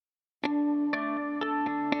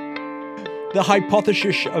The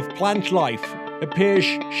hypothesis of plant life appears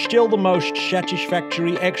still the most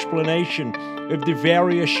satisfactory explanation of the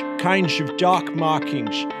various kinds of dark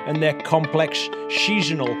markings and their complex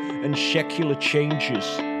seasonal and secular changes.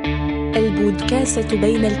 البودكاست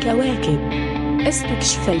بين الكواكب،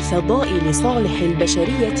 استكشف الفضاء لصالح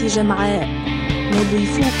البشرية جمعاء.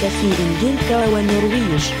 نضيفوك في إنجلترا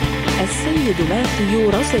والنرويج السيد ماثيو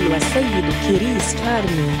راسل والسيد كريس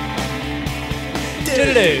كارني.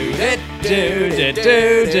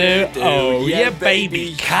 Oh yeah,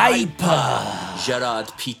 baby, Kuiper. Gerard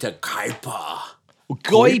Peter Kuiper.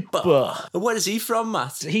 Kuiper. Where is he from,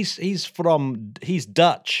 Matt? He's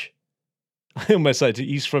Dutch. I almost said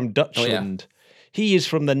he's from Dutchland. Oh, yeah. He is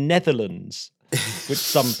from the Netherlands, which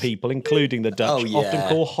some people, including the Dutch, often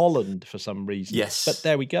call Holland for some reason. Yes. But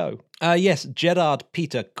there we go. Yes, Gerard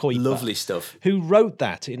Peter Kuiper. Lovely stuff. Who wrote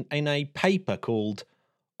that in a paper called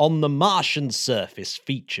On the Martian Surface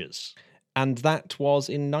Features. And that was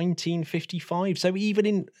in 1955. So even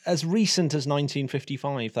in as recent as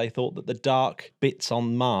 1955, they thought that the dark bits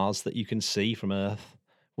on Mars that you can see from Earth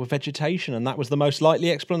were vegetation, and that was the most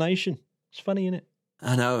likely explanation. It's funny, isn't it?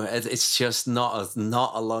 I know, it's just not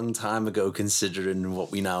a long time ago considering what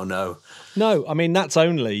we now know. No, I mean, that's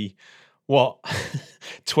only,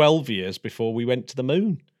 12 years before we went to the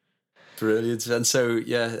moon. Brilliant. And so,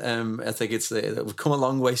 I think we've come a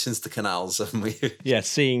long way since the canals, haven't we? Yeah,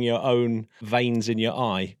 seeing your own veins in your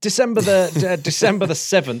eye. December the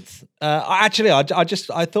 7th. I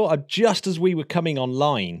thought just as we were coming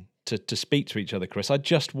online to speak to each other, Chris, I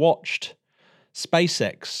just watched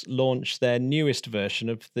SpaceX launch their newest version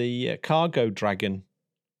of the Cargo Dragon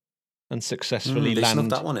and successfully they land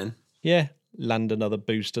snuck that one in. Yeah, land another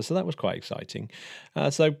booster. So that was quite exciting.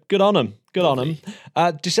 So good on them. Good Lovely.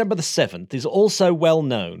 on them. December the 7th is also well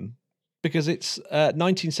known because it's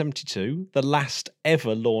 1972, the last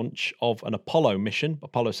ever launch of an Apollo mission,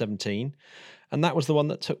 Apollo 17. And that was the one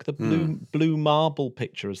that took the blue marble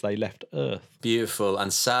picture as they left Earth. Beautiful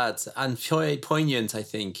and sad and poignant, I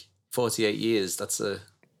think. 48 years, that's a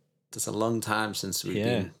long time since we've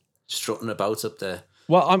been strutting about up there.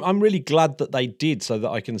 Well, I'm really glad that they did, so that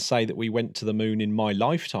I can say that we went to the moon in my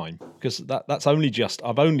lifetime, because I've only just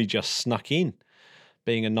snuck in,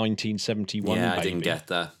 being a 1971 Yeah, baby. I didn't get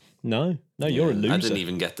that. No, you're a loser. I didn't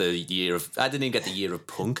even get the year of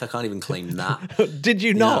punk. I can't even claim that. Did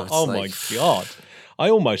you not? No, my God. I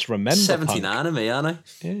almost remember 79 of me, aren't I?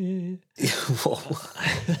 Yeah.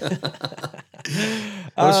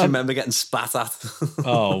 I just remember getting spat at.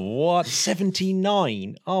 Oh, what?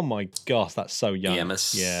 79? Oh, my gosh, that's so young. Yeah,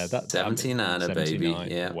 that's 79, baby.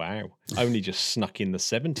 Yeah. Wow. Only just snuck in the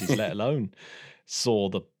 70s, let alone saw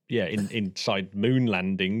the, inside moon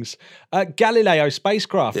landings. Galileo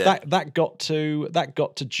spacecraft, that got to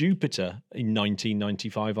Jupiter in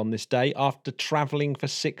 1995 on this day after travelling for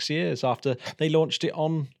 6 years, after they launched it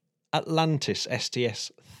on Atlantis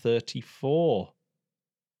STS-34.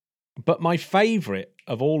 But my favourite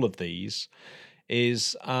of all of these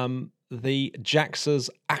is the JAXA's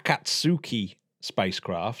Akatsuki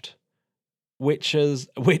spacecraft, which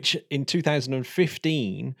in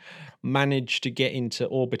 2015 managed to get into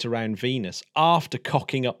orbit around Venus after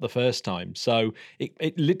cocking up the first time. So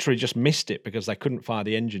it literally just missed it because they couldn't fire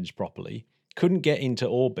the engines properly, couldn't get into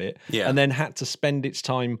orbit, and then had to spend its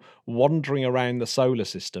time wandering around the solar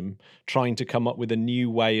system trying to come up with a new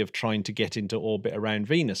way of trying to get into orbit around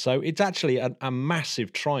Venus. So it's actually a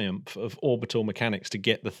massive triumph of orbital mechanics to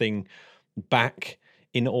get the thing back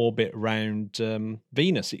in orbit around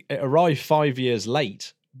Venus. It arrived 5 years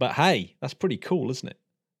late, but hey, that's pretty cool, isn't it?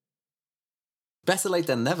 Better late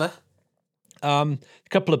than never. A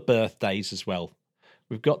couple of birthdays as well.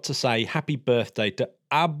 We've got to say happy birthday to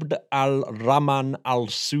Abd al-Rahman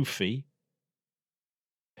al-Sufi,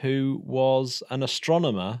 who was an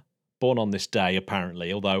astronomer born on this day,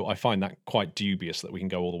 apparently, although I find that quite dubious that we can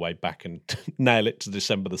go all the way back and nail it to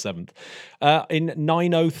December the 7th. In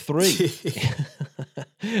 903.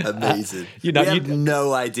 Amazing. We have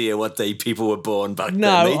no idea what day people were born back then.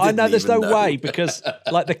 I know there's no way, because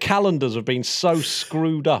like the calendars have been so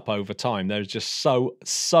screwed up over time. They're just so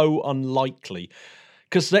unlikely.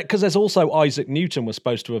 Because there's also Isaac Newton was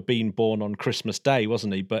supposed to have been born on Christmas Day,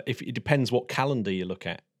 wasn't he? But it depends what calendar you look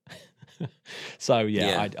at. So, do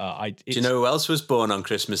you know who else was born on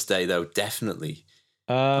Christmas Day, though? Definitely.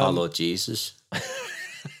 Our Lord Jesus.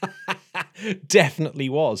 Definitely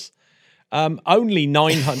was. Only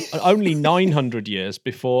 900 years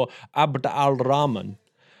before Abd al-Rahman,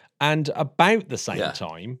 and about the same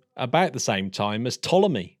time as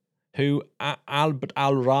Ptolemy, who Abd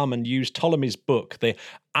al-Rahman used Ptolemy's book, the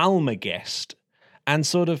Almagest, and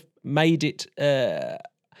sort of made it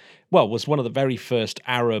was one of the very first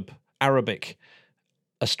Arabic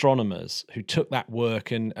astronomers who took that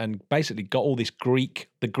work and basically got all the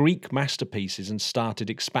Greek masterpieces and started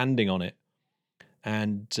expanding on it.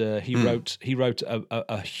 And he wrote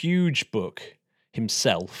a huge book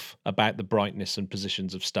himself about the brightness and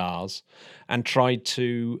positions of stars, and tried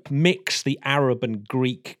to mix the Arab and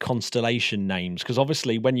Greek constellation names, because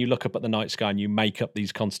obviously when you look up at the night sky and you make up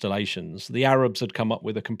these constellations, the Arabs had come up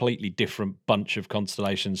with a completely different bunch of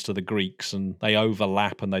constellations to the Greeks, and they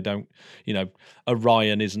overlap, and they don't,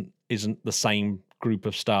 Orion isn't the same group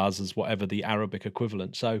of stars as whatever the Arabic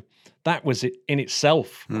equivalent. So that was it in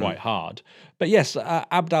itself quite hard. But yes,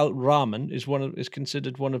 Abd al-Rahman is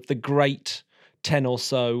considered one of the great 10 or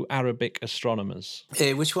so Arabic astronomers.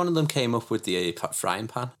 Which one of them came up with the frying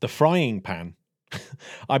pan? The frying pan?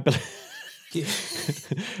 I believe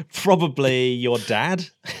probably your dad.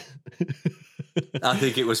 I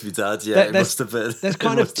think it was my dad. Yeah, it must have been. There's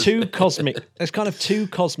kind of two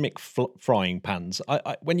cosmic frying pans.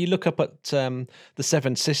 When you look up at the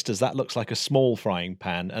Seven Sisters, that looks like a small frying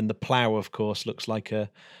pan, and the Plough, of course, looks like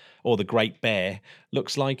or the Great Bear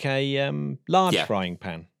looks like a large frying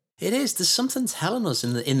pan. It is. There's something telling us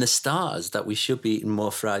in the stars that we should be eating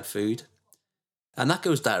more fried food. And that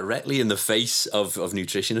goes directly in the face of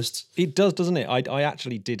nutritionists. It does, doesn't it? I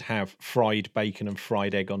actually did have fried bacon and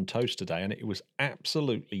fried egg on toast today, and it was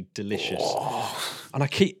absolutely delicious. Oh, and I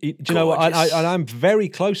keep, do you know what? I'm very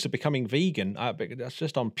close to becoming vegan. That's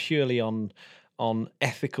just purely on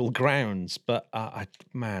ethical grounds. But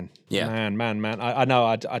man. I know.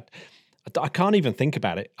 I can't even think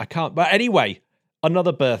about it. I can't. But anyway.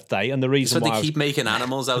 Another birthday, and the reason why they keep making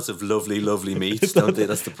animals out of lovely, lovely meat, don't they?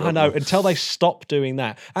 That's the problem. I know, until they stop doing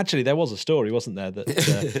that. Actually, there was a story, wasn't there,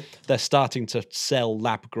 that they're starting to sell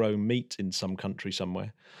lab-grown meat in some country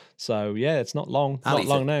somewhere. So, yeah, it's not long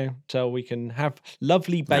now till we can have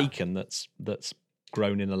lovely bacon that's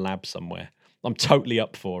grown in a lab somewhere. I'm totally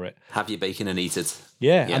up for it. Have your bacon and eat it.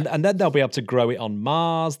 Yeah. And then they'll be able to grow it on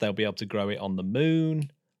Mars. They'll be able to grow it on the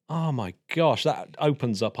moon. Oh, my gosh, that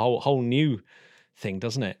opens up a whole new thing,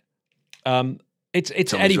 doesn't it?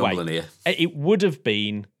 It's anyway. It would have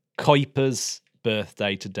been Kuiper's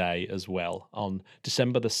birthday today as well, on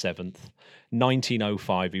December the 7th,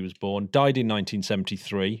 1905. He was born, died in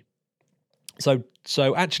 1973. So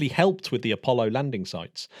actually helped with the Apollo landing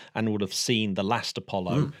sites and would have seen the last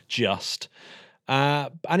Apollo just.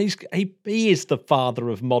 And he is the father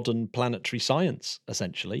of modern planetary science,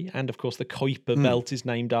 essentially. And of course, the Kuiper belt is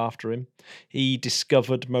named after him. He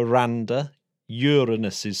discovered Miranda,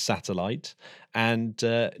 Uranus's satellite, and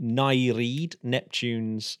Nereid,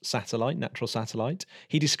 Neptune's natural satellite.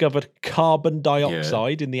 He discovered carbon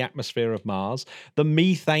dioxide in the atmosphere of Mars, the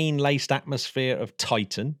methane-laced atmosphere of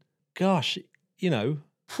Titan. Gosh, he's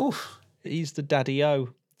the daddy-o.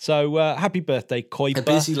 So happy birthday, Kuiper. A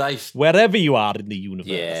busy life. Wherever you are in the universe.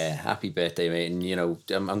 Yeah, happy birthday, mate.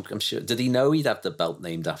 And, I'm sure, did he know he'd have the belt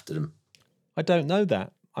named after him? I don't know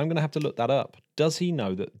that. I'm going to have to look that up. Does he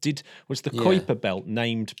know that? Was the Kuiper belt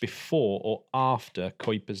named before or after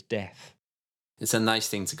Kuiper's death? It's a nice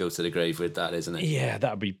thing to go to the grave with, that, isn't it? Yeah,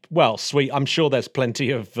 that would be, sweet. I'm sure there's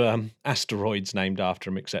plenty of asteroids named after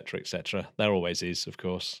him, etc., etc. There always is, of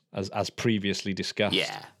course, as previously discussed.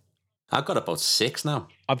 Yeah. I've got about 6 now.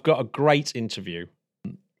 I've got a great interview.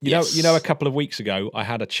 You know, a couple of weeks ago, I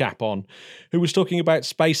had a chap on who was talking about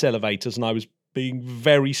space elevators, and I was being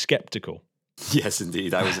very sceptical. Yes,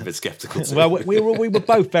 indeed. I was a bit sceptical too. Well, we were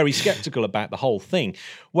both very sceptical about the whole thing.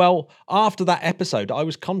 Well, after that episode, I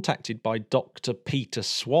was contacted by Dr. Peter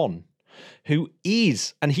Swan, who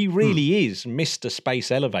is, and he really is, Mr.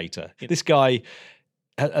 Space Elevator. This guy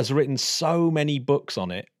has written so many books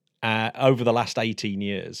on it over the last 18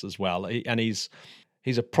 years as well. And he's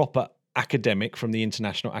a proper academic from the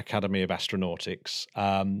International Academy of Astronautics.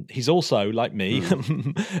 He's also, like me,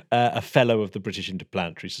 a fellow of the British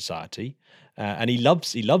Interplanetary Society, and he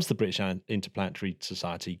loves the British Interplanetary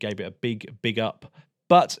Society. Gave it a big up.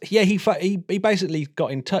 But yeah, he basically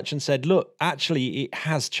got in touch and said, look, actually, it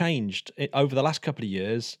has changed over the last couple of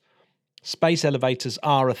years. Space elevators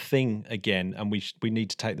are a thing again, and we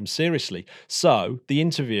need to take them seriously. So the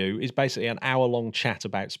interview is basically an hour-long chat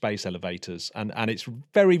about space elevators, and it's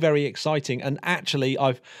very, very exciting. And actually,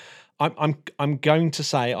 I'm going to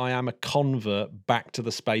say I am a convert back to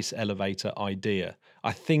the space elevator idea.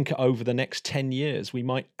 I think over the next 10 years, we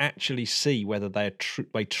might actually see whether they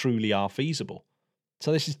truly are feasible.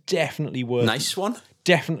 So this is definitely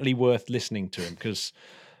definitely worth listening to him, because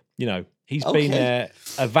he's been there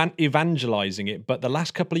evangelizing it. But the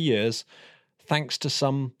last couple of years, thanks to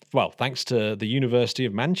the University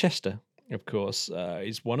of Manchester, of course,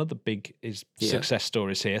 is one of the big success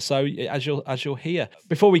stories here. So as you'll hear,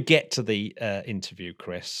 before we get to the interview,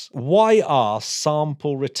 Chris, why are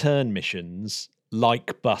sample return missions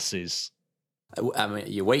like buses? I mean,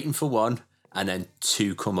 you're waiting for one, and then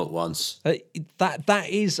two come at once. That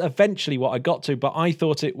is eventually what I got to, but I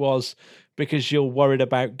thought it was because you're worried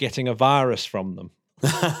about getting a virus from them.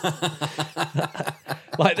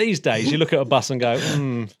 Like these days, you look at a bus and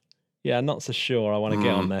go, yeah, not so sure I want to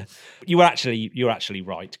get on there. You're actually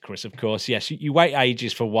right, Chris, of course. Yes, you wait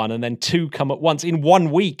ages for one and then two come at once in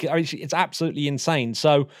 1 week. I mean, it's absolutely insane.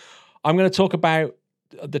 So I'm going to talk about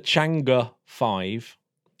the Chang'e 5.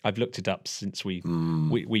 I've looked it up since we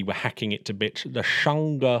were hacking it to bits. The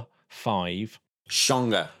Chang'e 5.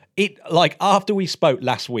 Chang'e. It, like, after we spoke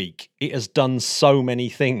last week, it has done so many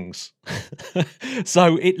things.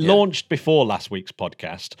 So it launched before last week's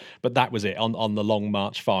podcast, but that was it on the Long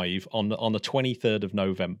March 5 on the 23rd of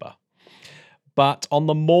November. But on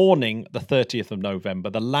the morning, the 30th of November,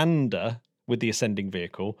 the lander with the ascending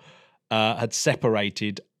vehicle had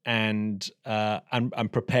separated and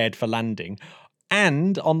prepared for landing.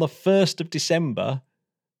 And on the 1st of December,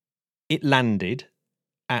 it landed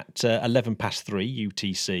at 11 past 3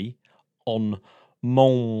 UTC on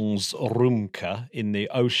Mons Rumca in the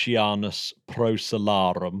Oceanus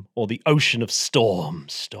Procelarum, or the Ocean of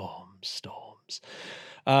Storms,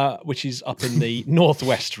 which is up in the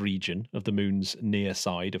northwest region of the moon's near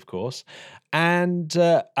side, of course. And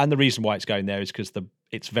the reason why it's going there is because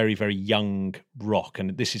it's very, very young rock,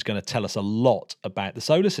 and this is going to tell us a lot about the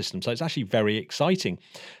solar system. So it's actually very exciting.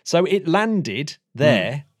 So it landed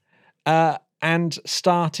there and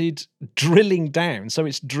started drilling down. So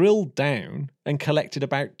it's drilled down and collected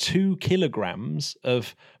about 2 kilograms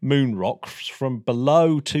of moon rock from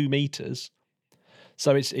below 2 meters.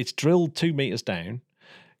 So it's drilled 2 meters down,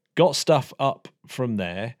 got stuff up from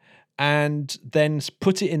there, and then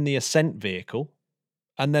put it in the ascent vehicle.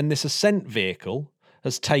 And then this ascent vehicle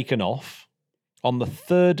has taken off on the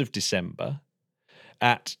 3rd of December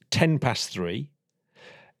at 10 past 3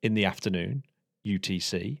 in the afternoon,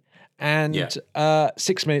 UTC. And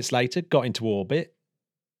 6 minutes later, got into orbit.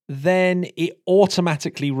 Then it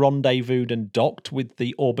automatically rendezvoused and docked with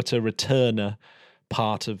the orbiter returner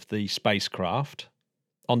part of the spacecraft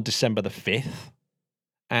on December the 5th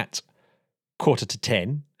at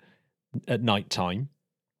 9:45 at night time.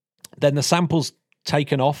 Then the samples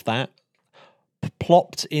taken off that,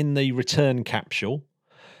 plopped in the return capsule.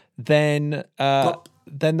 Then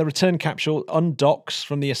the return capsule undocks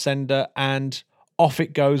from the ascender and off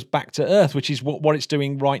it goes back to Earth, which is what it's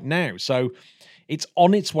doing right now. So it's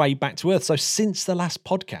on its way back to Earth. So since the last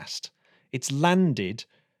podcast, it's landed,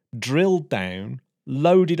 drilled down,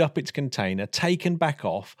 loaded up its container, taken back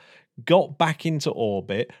off, got back into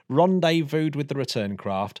orbit, rendezvoused with the return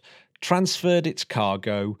craft, transferred its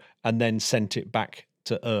cargo, and then sent it back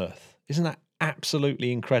to Earth. Isn't that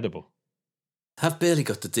absolutely incredible? I've barely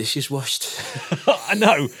got the dishes washed. I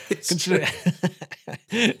know. It's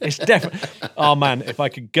definitely. Oh man, if I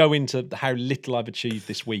could go into how little I've achieved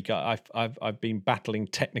this week, I've been battling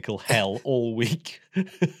technical hell all week.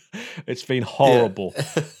 It's been horrible.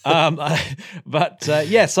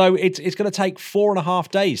 Yeah. So it's going to take 4.5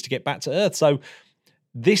 days to get back to Earth. So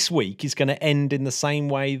this week is going to end in the same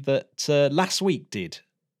way that last week did.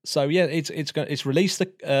 So yeah, it's released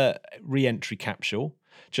the re-entry capsule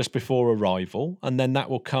just before arrival, and then that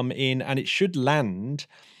will come in, and it should land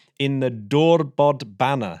in the Dorbod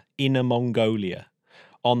Bana, Inner Mongolia,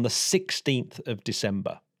 on the 16th of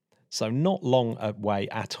December. So not long away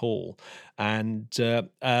at all. And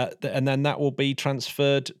then that will be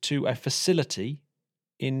transferred to a facility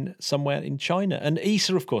somewhere in China. And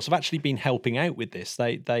ESA, of course, have actually been helping out with this.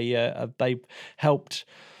 They helped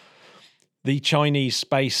the Chinese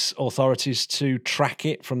space authorities to track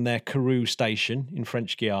it from their Kourou station in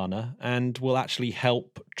French Guiana, and will actually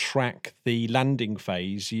help track the landing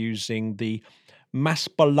phase using the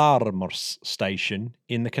Maspalomares station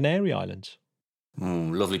in the Canary Islands.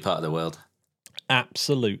 Lovely part of the world.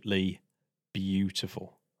 Absolutely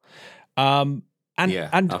beautiful. Absolutely.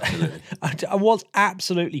 And what's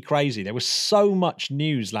absolutely crazy, there was so much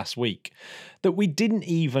news last week that we didn't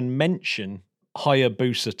even mention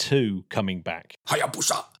Hayabusa 2 coming back.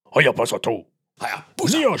 Hayabusa 2.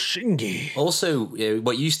 Neo Shingi. Also,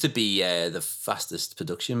 what used to be the fastest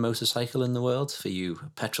production motorcycle in the world, for you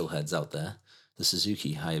petrol heads out there, the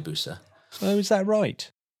Suzuki Hayabusa. Oh, is that right?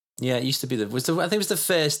 Yeah, it used to be I think it was the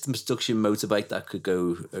first production motorbike that could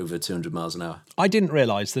go over 200 miles an hour. I didn't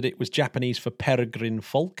realise that it was Japanese for Peregrine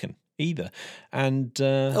Falcon either. And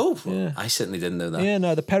I certainly didn't know that. Yeah,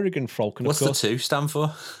 no, the Peregrine Falcon. What's of course, the 2 stand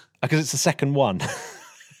for? Because it's the second one.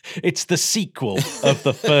 It's the sequel of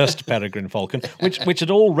the first Peregrine Falcon, which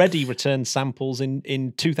had already returned samples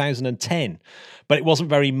in 2010, but it wasn't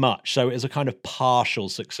very much. So it was a kind of partial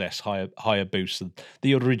success, Hayabusa,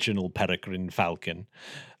 the original Peregrine Falcon.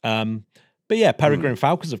 But yeah, Peregrine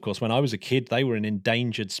falcons, of course, when I was a kid, they were an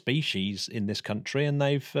endangered species in this country, and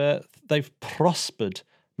they've prospered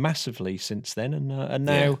massively since then, and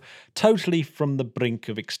now totally from the brink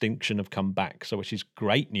of extinction have come back. So, which is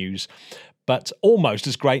great news, but almost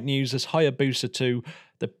as great news as Hayabusa 2,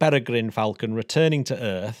 the Peregrine Falcon returning to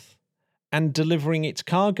Earth and delivering its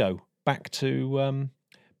cargo back to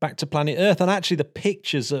planet Earth. And actually, the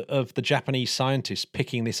pictures of the Japanese scientists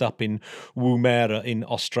picking this up in Woomera in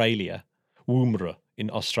Australia.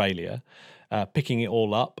 Picking it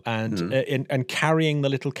all up and carrying the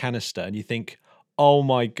little canister, and you think, oh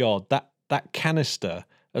my God, that canister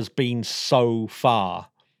has been so far.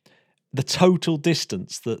 The total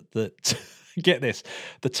distance that get this,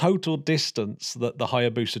 the total distance that the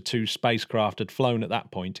Hayabusa 2 spacecraft had flown at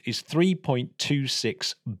that point is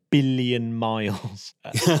 3.26 billion miles.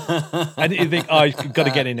 And you think, oh, you've got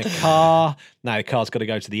to get in a car. Now the car's got to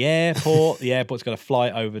go to the airport. The airport's got to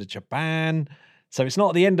fly over to Japan. So it's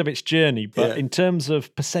not the end of its journey, but in terms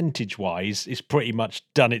of percentage-wise, it's pretty much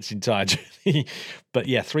done its entire journey. But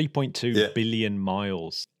yeah, 3.2 billion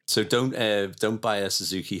miles. So don't buy a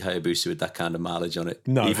Suzuki Hayabusa with that kind of mileage on it.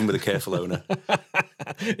 No. Even with a careful owner.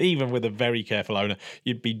 Even with a very careful owner,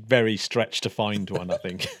 you'd be very stretched to find one, I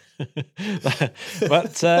think.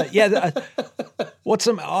 But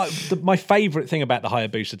my favourite thing about the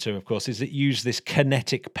Hayabusa 2, of course, is it used this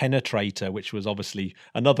kinetic penetrator, which was obviously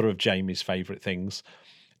another of Jamie's favourite things,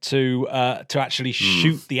 to actually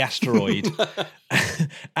shoot the asteroid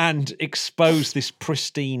and expose this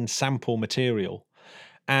pristine sample material.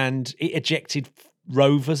 And it ejected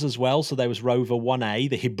rovers as well. So there was Rover 1A,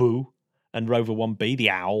 the Hibu, and Rover 1B, the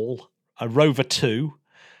Owl, and Rover 2,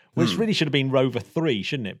 which really should have been Rover 3,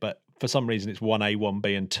 shouldn't it? But for some reason, it's 1A,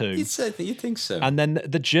 1B, and 2. You'd think so. And then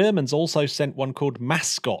the Germans also sent one called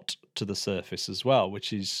Mascot to the surface as well,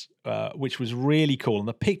 which was really cool. And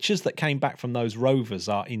the pictures that came back from those rovers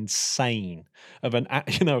are insane of an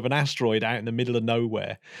asteroid out in the middle of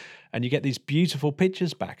nowhere, and you get these beautiful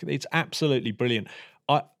pictures back. It's absolutely brilliant.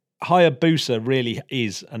 Hayabusa really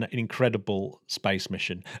is an incredible space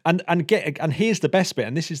mission, and here's the best bit,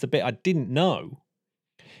 and this is the bit I didn't know,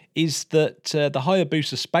 is that the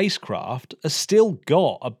Hayabusa spacecraft has still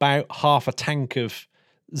got about half a tank of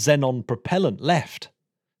xenon propellant left.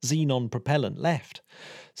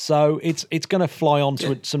 So it's going to fly on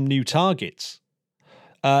to some new targets.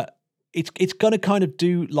 It's going to kind of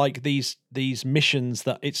do like these missions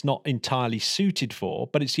that it's not entirely suited for,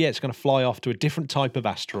 but it's going to fly off to a different type of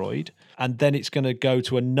asteroid, and then it's going to go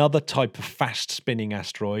to another type of fast spinning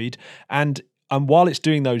asteroid, and while it's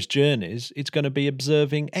doing those journeys, it's going to be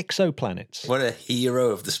observing exoplanets. What a hero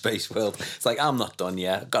of the space world. It's like, I'm not done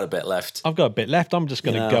yet. I've got a bit left. I'm just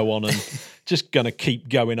going to go on and just going to keep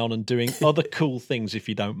going on and doing other cool things, if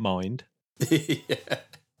you don't mind. Yeah,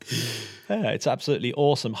 it's absolutely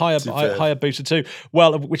awesome. Hayabusa 2.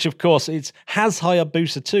 Well, which of course has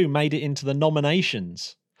Hayabusa 2 made it into the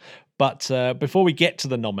nominations? But before we get to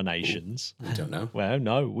the nominations, I don't know. Well,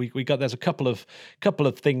 no, there's a couple of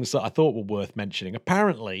things that I thought were worth mentioning.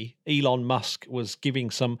 Apparently, Elon Musk was getting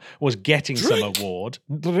some award,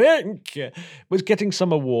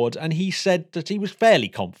 and he said that he was fairly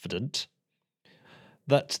confident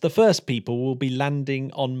that the first people will be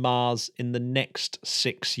landing on Mars in the next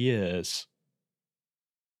 6 years.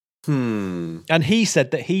 And he said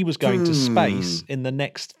that he was going to space in the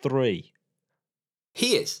next 3.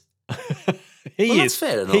 He is. That's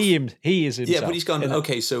fair enough. He is himself. Yeah, but he's gone,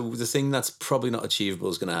 okay, so the thing that's probably not achievable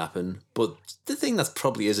is going to happen, but the thing that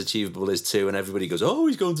probably is achievable is too, and everybody goes, oh,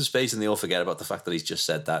 he's going to space, and they all forget about the fact that he's just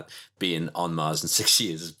said that being on Mars in 6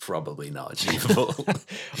 years is probably not achievable.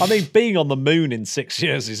 I mean, being on the moon in 6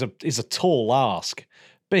 years is a tall ask.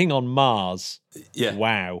 Being on Mars,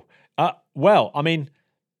 wow. Well, I mean,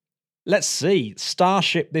 let's see.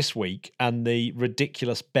 Starship this week and the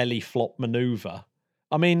ridiculous belly flop maneuver.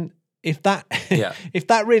 I mean, if that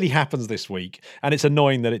really happens this week, and it's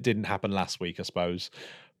annoying that it didn't happen last week, I suppose,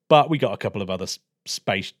 but we got a couple of other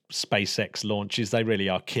SpaceX launches. They really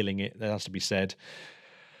are killing it. That has to be said.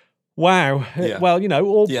 Wow. Yeah. Well,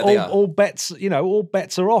 all bets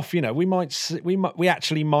are off. We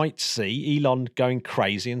actually might see Elon going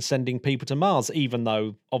crazy and sending people to Mars, even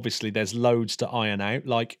though obviously there's loads to iron out.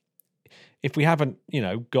 Like, if we haven't,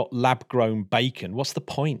 got lab-grown bacon, what's the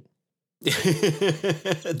point?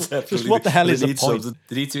 Definitely. what the hell is the point?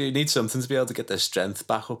 They need something to be able to get their strength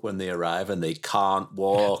back up when they arrive and they can't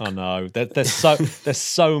walk. I know. There's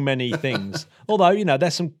so many things. Although,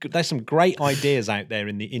 there's some great ideas out there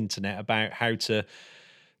in the internet about how to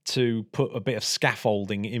put a bit of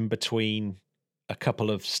scaffolding in between a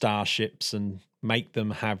couple of starships and make them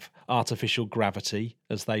have artificial gravity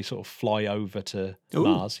as they sort of fly over to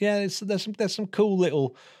Mars. Yeah, there's some cool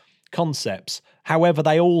little concepts. However,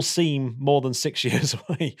 they all seem more than 6 years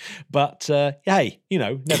away. But hey,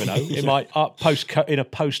 never know. It might in a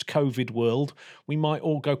post-COVID world, we might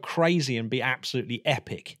all go crazy and be absolutely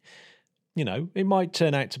epic. It might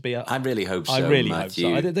turn out to be I really hope so. I really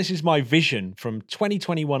Matthew. hope so. This is my vision from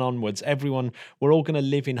 2021 onwards. We're all going to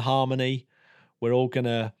live in harmony. We're all going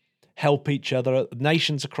to help each other.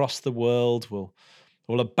 Nations across the world will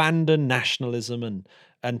abandon nationalism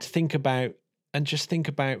and think about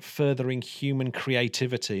furthering human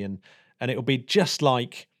creativity, and it'll be just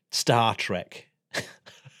like Star Trek.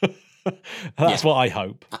 That's what I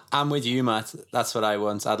hope. I'm with you, Matt. That's what I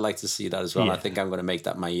want. I'd like to see that as well. Yeah. I think I'm going to make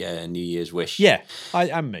that my New Year's wish. Yeah, I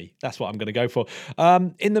am me. That's what I'm going to go for.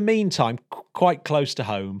 In the meantime, quite close to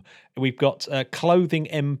home, we've got clothing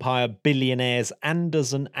empire billionaires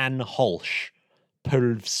Anders and Ann Holsch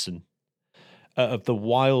Pulvsen of the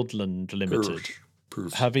Wildland Limited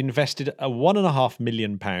have invested £1.5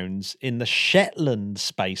 million in the Shetland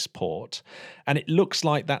spaceport, and it looks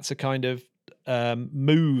like that's a kind of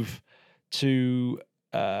move to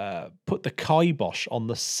put the kibosh on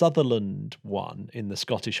the Sutherland one in the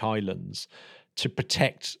Scottish Highlands to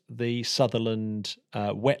protect the Sutherland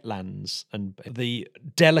wetlands and the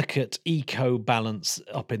delicate eco balance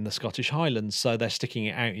up in the Scottish Highlands. So they're sticking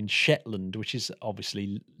it out in Shetland, which is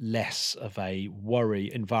obviously less of a worry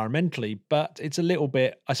environmentally, but it's a little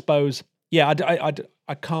bit, I suppose. Yeah,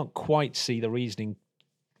 I can't quite see the reasoning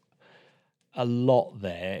a lot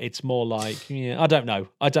there. It's more like, I don't know.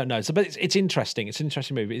 So, but it's interesting. It's an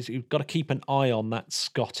interesting move. You've got to keep an eye on that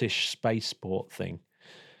Scottish spaceport thing.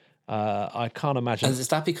 I can't imagine. And is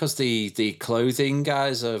that because the clothing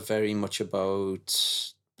guys are very much about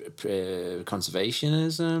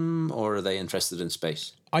conservationism, or are they interested in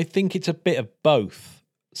space? I think it's a bit of both.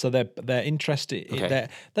 So they're interested. Okay.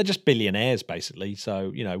 They're just billionaires basically.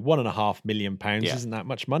 So £1.5 million isn't that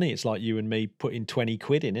much money. It's like you and me putting 20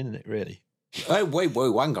 quid in, isn't it? Really. Oh, wait,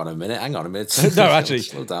 hang on a minute. No, actually.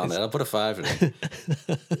 Slow down there. I'll put a 5 in it.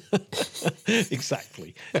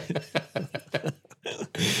 Exactly.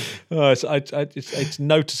 It's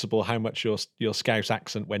noticeable how much your Scouse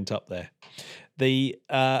accent went up there.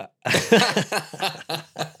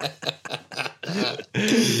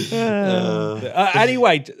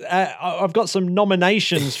 Anyway, I've got some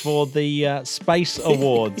nominations for the Space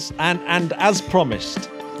Awards, and as promised,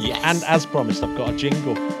 I've got a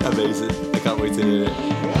jingle. Amazing! I can't wait to hear it.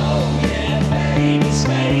 Oh yeah, baby,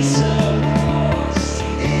 Space Awards.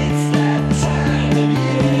 It's that time of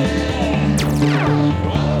year.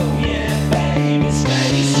 Oh yeah, baby,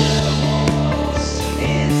 Space Awards.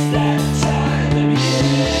 It's that time of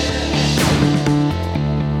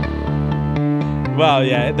year. Well,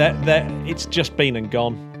 yeah, it's just been and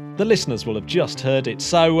gone. The listeners will have just heard it.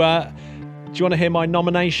 So, do you want to hear my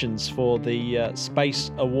nominations for the Space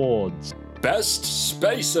Awards? Best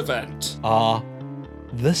Space Event are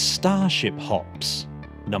The Starship Hops,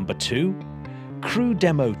 number 2, Crew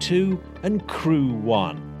Demo 2 and Crew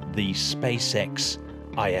 1, the SpaceX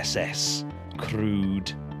ISS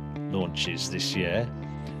crewed launches this year.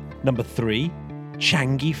 Number 3,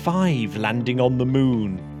 Changi 5 landing on the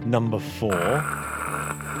moon. Number 4,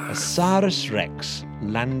 Osiris Rex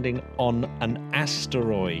landing on an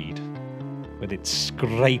asteroid with its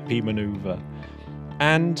scrapey maneuver.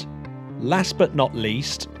 And last but not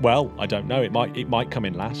least, well, I don't know, it might come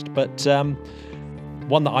in last, but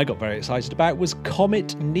one that I got very excited about was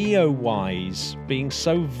Comet Neowise being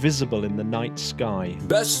so visible in the night sky.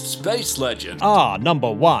 Best Space Legend.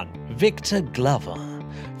 Number 1, Victor Glover,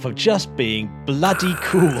 for just being bloody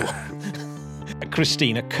cool.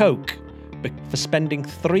 Christina Koch, for spending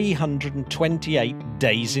 328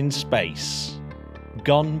 days in space.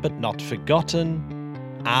 Gone but not forgotten,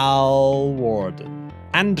 Al Warden.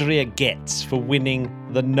 Andrea Getz for winning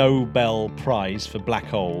the Nobel Prize for black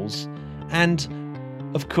holes. And,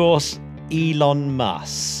 of course, Elon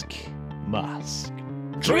Musk.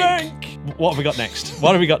 Drink! What have we got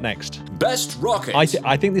next? Best rocket.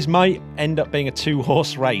 I think this might end up being a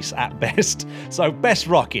 2-horse race at best. So, best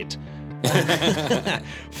rocket.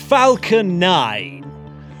 Falcon 9.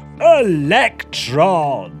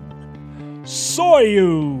 Electron.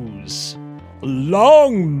 Soyuz,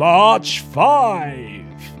 Long March 5,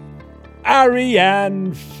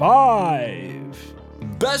 Ariane 5.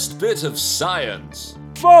 Best bit of science.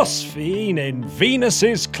 Phosphine in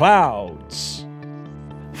Venus's clouds.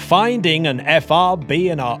 Finding an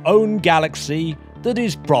FRB in our own galaxy that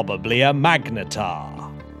is probably a magnetar.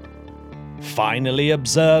 Finally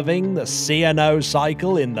observing the CNO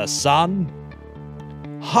cycle in the sun.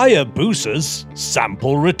 Hayabusa's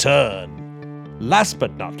sample return. Last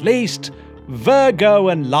but not least, Virgo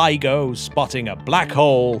and LIGO spotting a black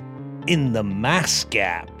hole in the mass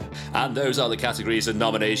gap. And those are the categories and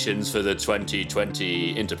nominations for the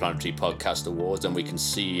 2020 Interplanetary Podcast Awards. And we can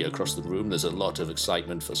see across the room there's a lot of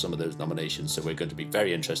excitement for some of those nominations. So we're going to be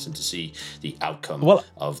very interested to see the outcome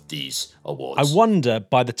of these awards. I wonder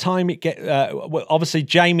by the time it gets... obviously,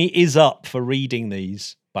 Jamie is up for reading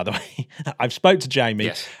these, by the way. I've spoke to Jamie,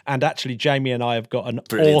 Yes. and actually Jamie and I have got an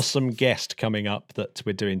Brilliant. awesome guest coming up that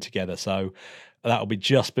we're doing together. So that'll be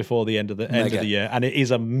just before the end of the year, and it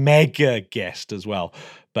is a mega guest as well.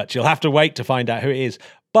 But you'll have to wait to find out who it is.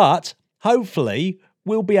 But hopefully,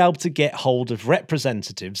 we'll be able to get hold of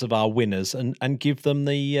representatives of our winners and give them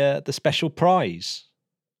the special prize.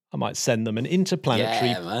 I might send them an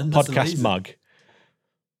interplanetary That's podcast amazing. mug.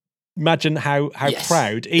 Imagine how Yes.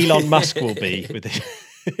 proud Elon Musk will be with it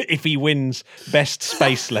if he wins Best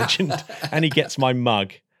Space Legend and he gets my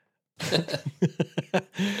mug. So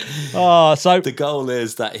The goal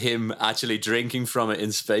is that him actually drinking from it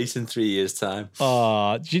in space in 3 years' time.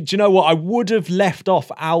 do you know what? I would have left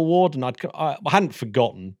off Al Warden. I hadn't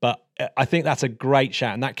forgotten, but I think that's a great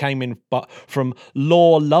shout. And that came in from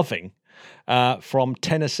Law Loving from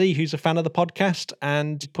Tennessee, who's a fan of the podcast,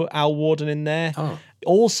 and put Al Warden in there. Oh.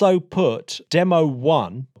 Also put Demo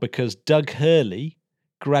 1 because Doug Hurley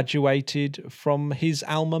graduated from his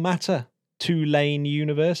alma mater, Tulane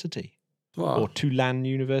University. Wow. Or Tulane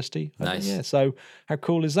University. I think, Nice. yeah, so how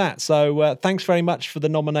cool is that? So thanks very much for the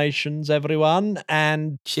nominations, everyone.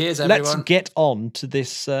 And Cheers, everyone. let's get on to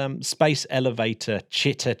this space elevator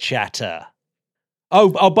chitter chatter.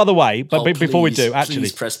 Oh, by the way, but before we do, actually,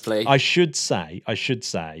 please press play. I should say,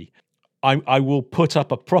 I will put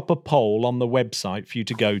up a proper poll on the website for you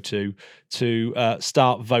to go to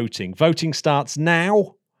start voting. Voting starts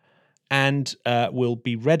now and will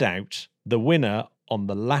be read out, the winner on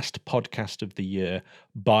the last podcast of the year,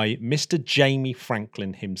 by Mr. Jamie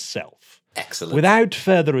Franklin himself. Excellent. Without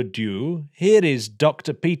further ado, here is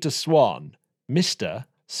Dr. Peter Swan, Mr.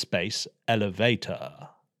 Space Elevator.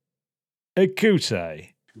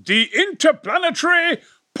 Ekute. The Interplanetary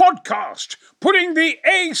Podcast, putting the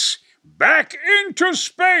ace back into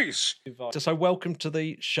space. So welcome to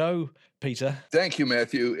the show, Peter. Thank you,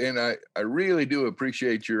 Matthew. And I really do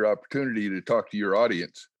appreciate your opportunity to talk to your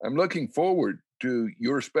audience. I'm looking forward to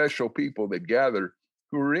your special people that gather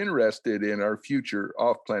who are interested in our future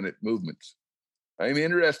off-planet movements. I'm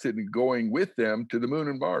interested in going with them to the moon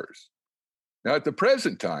and Mars. Now, at the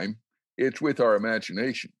present time, it's with our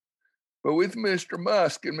imagination. But with Mr.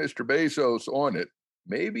 Musk and Mr. Bezos on it,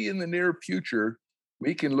 maybe in the near future,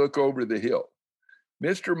 we can look over the hill.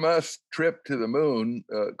 Mr. Musk's trip to the moon,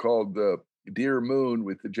 called the Dear Moon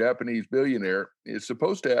with the Japanese billionaire, is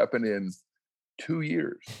supposed to happen in 2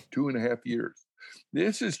 years, 2.5 years.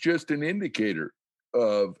 This is just an indicator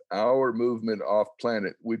of our movement off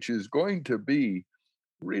planet, which is going to be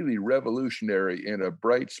really revolutionary and a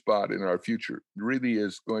bright spot in our future. It really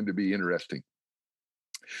is going to be interesting.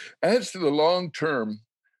 As to the long-term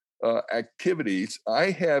activities,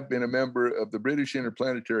 I have been a member of the British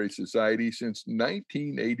Interplanetary Society since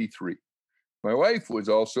 1983. My wife was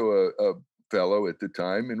also a fellow at the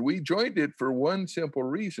time, and we joined it for one simple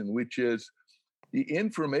reason, which is the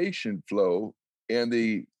information flow and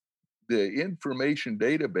the information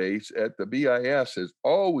database at the BIS has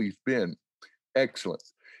always been excellent.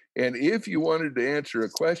 And if you wanted to answer a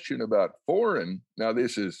question about foreign, now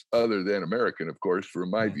this is other than American, of course, from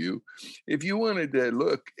my view, if you wanted to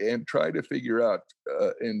look and try to figure out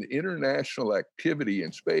an international activity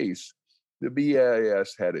in space, the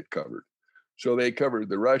BIS had it covered. So they covered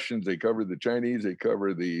the Russians, they covered the Chinese, they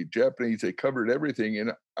covered the Japanese, they covered everything.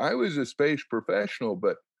 And I was a space professional,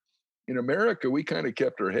 but in America, we kind of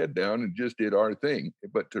kept our head down and just did our thing.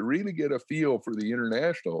 But to really get a feel for the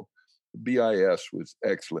international, BIS was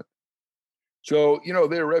excellent. So,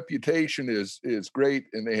 their reputation is great,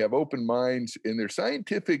 and they have open minds, and their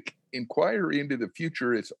scientific inquiry into the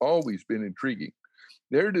future has always been intriguing.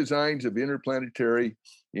 Their designs of interplanetary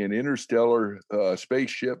and interstellar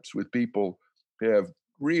spaceships with people have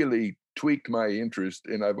really tweaked my interest,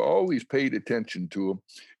 and I've always paid attention to them.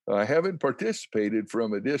 I haven't participated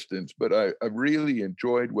from a distance, but I've really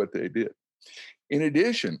enjoyed what they did. In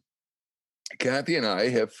addition, Kathy and I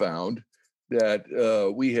have found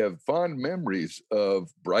that we have fond memories of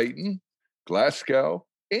Brighton, Glasgow,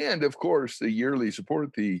 and of course, the yearly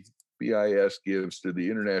support the BIS gives to the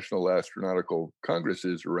International Astronautical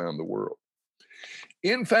Congresses around the world.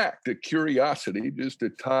 In fact, a curiosity, just to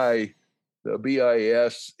tie the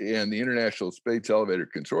BIS and the International Space Elevator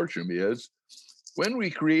Consortium, is when we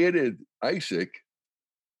created ISIC,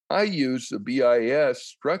 I used the BIS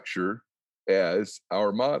structure as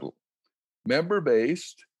our model.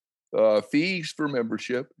 Member-based, fees for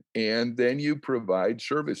membership, and then you provide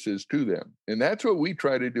services to them. And that's what we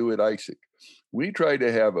try to do at ISIC. We try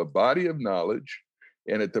to have a body of knowledge.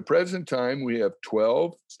 And at the present time, we have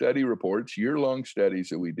 12 study reports, year-long studies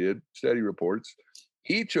that we did, study reports,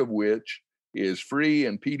 each of which is free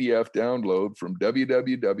and PDF download from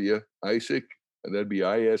www.isic, that'd be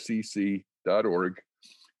isec.org.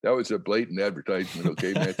 That was a blatant advertisement,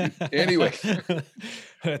 okay, Matthew? Anyway.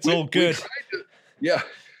 It's all good.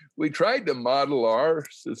 We tried to model our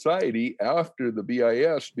society after the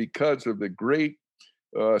BIS because of the great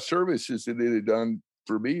services that it had done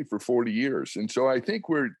for me for 40 years. And so I think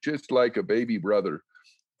we're just like a baby brother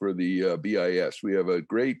for the BIS. We have a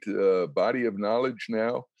great body of knowledge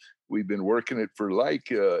now. We've been working it for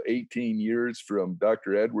like 18 years from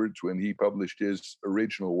Dr. Edwards when he published his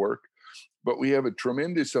original work. But we have a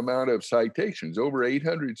tremendous amount of citations, over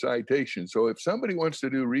 800 citations. So if somebody wants to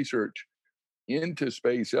do research into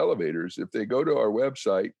space elevators, if they go to our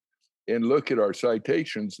website and look at our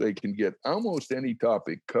citations, they can get almost any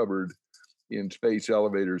topic covered in space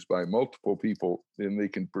elevators by multiple people, and they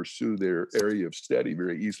can pursue their area of study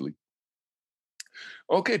very easily.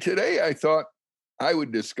 Okay, today I thought I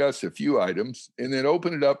would discuss a few items and then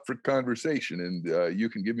open it up for conversation, and you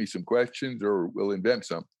can give me some questions or we'll invent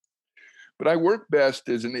some. But I work best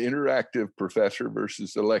as an interactive professor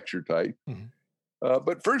versus a lecture type. Mm-hmm.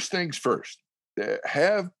 But first things first, there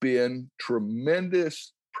have been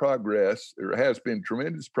tremendous progress, or has been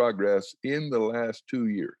tremendous progress in the last 2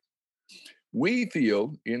 years. We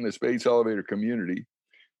feel in the space elevator community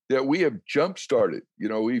that we have jump-started,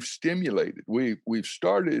 we've stimulated, we've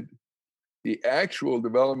started the actual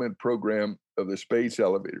development program of the space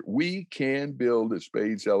elevator. We can build a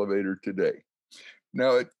space elevator today.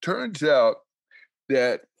 Now, it turns out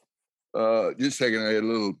that, just a second, I had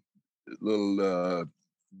a little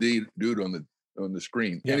dude on the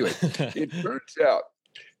screen. Yeah. Anyway, it turns out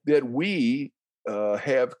that we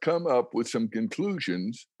have come up with some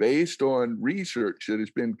conclusions based on research that has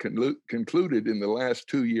been concluded in the last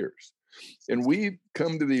 2 years. And we've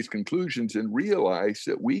come to these conclusions and realized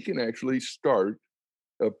that we can actually start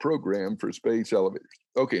a program for space elevators.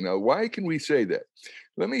 Okay, now why can we say that?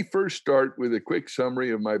 Let me first start with a quick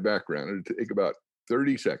summary of my background. It'll take about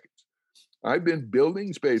 30 seconds. I've been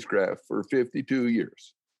building spacecraft for 52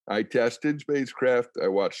 years. I tested spacecraft. I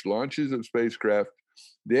watched launches of spacecraft.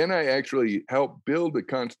 Then I actually helped build a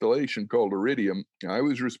constellation called Iridium. I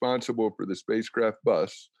was responsible for the spacecraft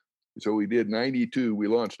bus. So we did 92. We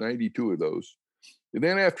launched 92 of those. And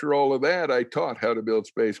then after all of that, I taught how to build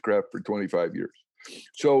spacecraft for 25 years.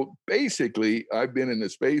 So basically, I've been in the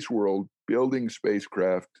space world building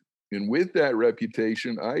spacecraft. And with that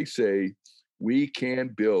reputation, I say we can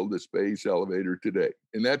build a space elevator today.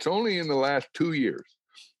 And that's only in the last 2 years.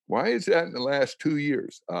 Why is that in the last 2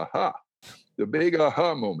 years? Aha, the big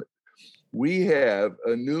aha moment. We have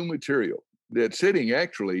a new material that's sitting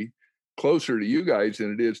actually closer to you guys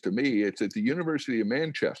than it is to me. It's at the University of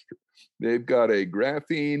Manchester. They've got a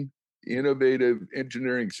Graphene Innovative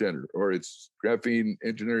Engineering Center, or it's Graphene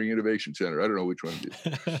Engineering Innovation Center. I don't know which one it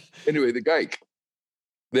is. Anyway, the GEIC.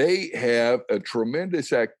 They have a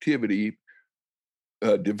tremendous activity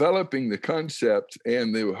developing the concept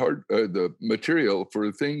and the material for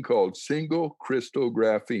a thing called single crystal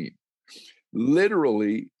graphene.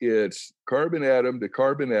 Literally, it's carbon atom to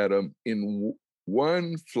carbon atom in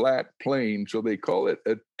one flat plane. So they call it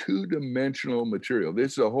a two-dimensional material.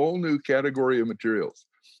 This is a whole new category of materials.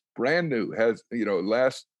 Brand new, has,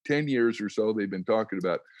 last 10 years or so, they've been talking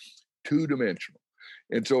about two-dimensional.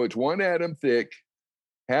 And so it's one atom thick,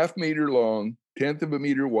 half meter long, 1/10 of a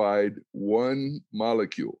meter wide, one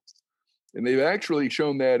molecule. And they've actually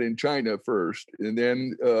shown that in China first. And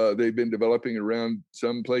then they've been developing around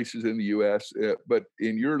some places in the US, but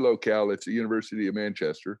in your locale, it's the University of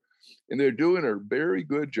Manchester. And they're doing a very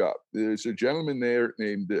good job. There's a gentleman there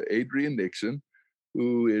named Adrian Nixon,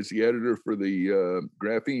 who is the editor for the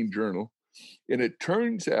Graphene Journal. And it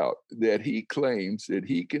turns out that he claims that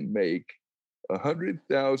he can make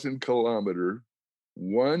 100,000 kilometer,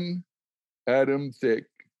 one atom thick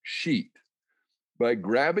sheet by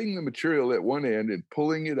grabbing the material at one end and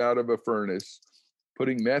pulling it out of a furnace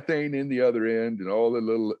putting methane in the other end, and all the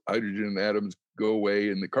little hydrogen atoms go away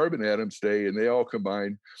and the carbon atoms stay, and they all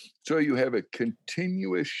combine. So you have a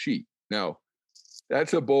continuous sheet. Now,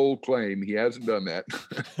 that's a bold claim. He hasn't done that.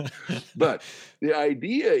 But the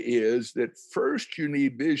idea is that first you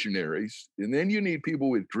need visionaries, and then you need people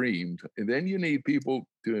with dreams, and then you need people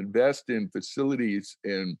to invest in facilities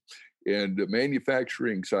and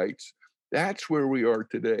manufacturing sites. That's where we are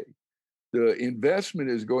today. The investment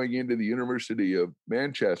is going into the University of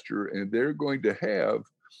Manchester, and they're going to have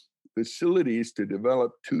facilities to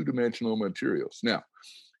develop two-dimensional materials. Now,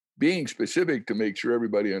 being specific to make sure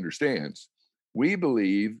everybody understands, we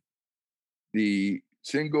believe the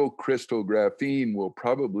single crystal graphene will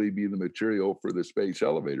probably be the material for the space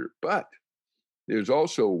elevator, but there's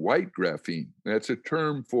also white graphene. That's a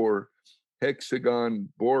term for hexagon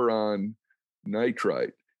boron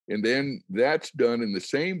nitride. And then that's done in the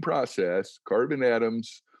same process, boron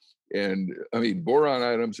atoms and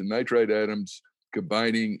nitride atoms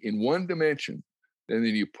combining in one dimension, and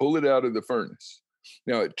then you pull it out of the furnace.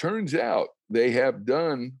 Now, it turns out they have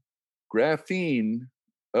done graphene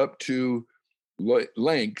up to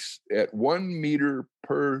lengths at 1 meter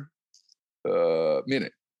per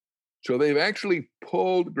minute. So they've actually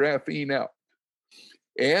pulled graphene out.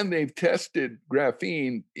 And they've tested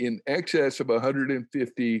graphene in excess of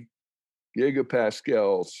 150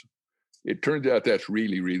 gigapascals. It turns out that's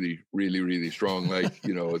really, really, really, really strong, like,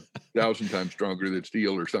 1,000 times stronger than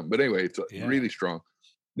steel or something. But anyway, it's really strong.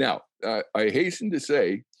 Now, I hasten to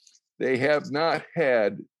say they have not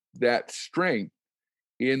had that strength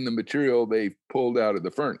in the material they've pulled out of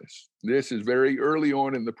the furnace. This is very early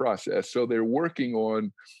on in the process. So they're working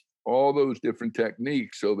on all those different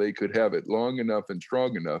techniques so they could have it long enough and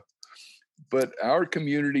strong enough. But our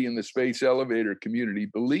community in the space elevator community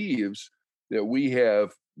believes that we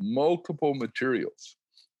have multiple materials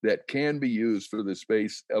that can be used for the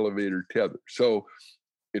space elevator tether. So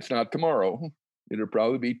it's not tomorrow. It'll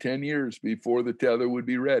probably be 10 years before the tether would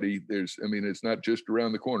be ready. It's not just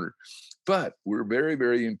around the corner, but we're very,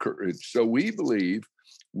 very encouraged. So we believe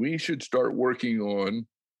we should start working on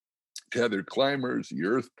tethered climbers, the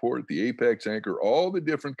earth port, the apex anchor, all the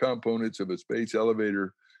different components of a space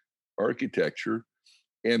elevator architecture,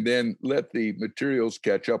 and then let the materials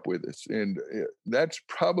catch up with us. And that's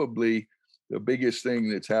probably the biggest thing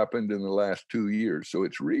that's happened in the last 2 years. So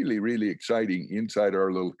it's really, really exciting inside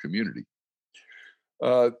our little community.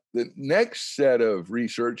 The next set of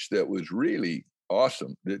research that was really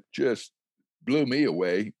awesome, that just blew me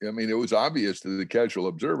away. It was obvious to the casual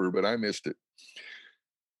observer, but I missed it.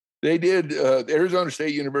 They did, Arizona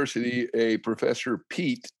State University, a Professor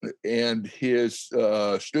Pete and his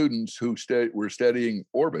students who were studying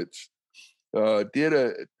orbits, did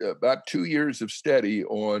about 2 years of study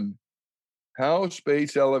on how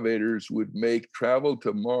space elevators would make travel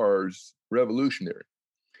to Mars revolutionary.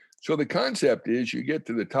 So the concept is you get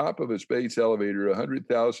to the top of a space elevator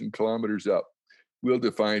 100,000 kilometers up. We'll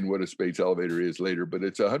define what a space elevator is later, but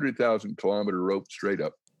it's a 100,000 kilometer rope straight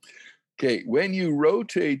up. Okay, when you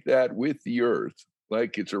rotate that with the Earth,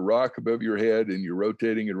 like it's a rock above your head and you're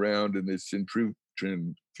rotating it around and this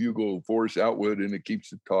centrifugal force outward and it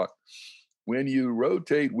keeps it taut. When you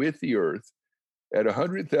rotate with the Earth at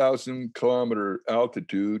 100,000 kilometer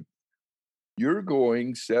altitude, you're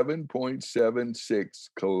going 7.76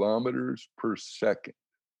 kilometers per second.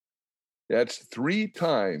 That's 3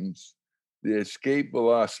 times the escape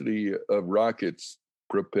velocity of rockets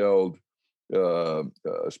propelled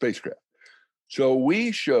spacecraft. So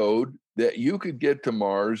we showed that you could get to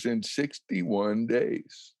Mars in 61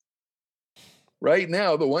 days. Right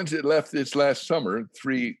now, the ones that left this last summer,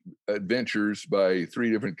 3 adventures by 3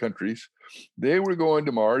 different countries, they were going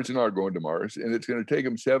to Mars and are going to Mars, and it's going to take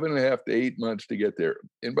them 7.5 to 8 months to get there.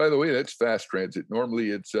 And by the way, that's fast transit. Normally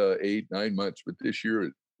it's 8, 9 months, but this year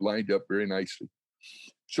it lined up very nicely.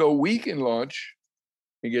 So we can launch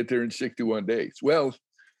and get there in 61 days. Well,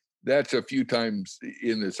 that's a few times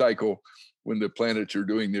in the cycle when the planets are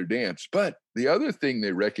doing their dance. But the other thing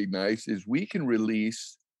they recognize is we can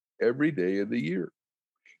release every day of the year.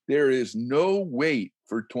 There is no wait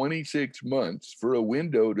for 26 months for a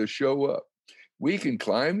window to show up. We can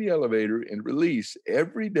climb the elevator and release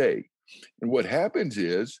every day. And what happens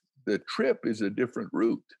is the trip is a different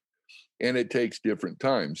route and it takes different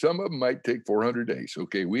time. Some of them might take 400 days.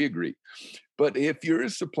 Okay, we agree. But if you're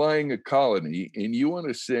supplying a colony and you want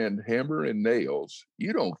to send hammer and nails,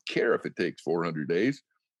 you don't care if it takes 400 days.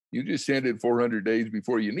 You just send it 400 days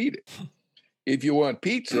before you need it. If you want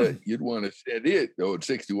pizza, you'd want to send it, in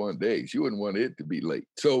 61 days. You wouldn't want it to be late.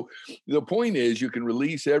 So the point is you can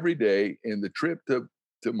release every day, and the trip to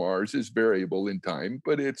to Mars is variable in time,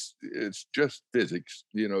 but it's just physics.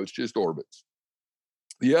 It's just orbits.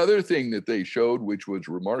 The other thing that they showed, which was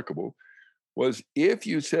remarkable, was if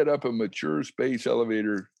you set up a mature space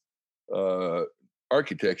elevator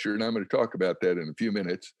architecture, and I'm going to talk about that in a few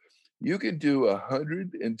minutes, you can do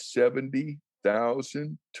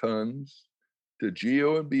 170,000 tons to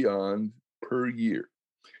GEO and beyond per year.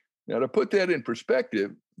 Now, to put that in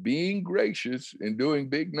perspective, being gracious and doing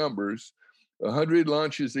big numbers, 100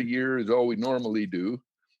 launches a year is all we normally do,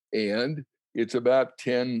 and it's about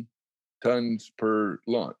 10 tons per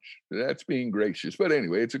launch. That's being gracious. But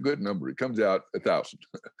anyway, it's a good number. It comes out 1,000.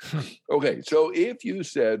 Okay, so if you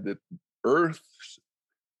said that Earth's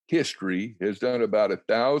history has done about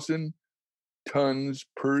 1,000 tons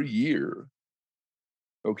per year,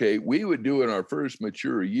 okay, we would do in our first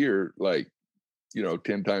mature year, 10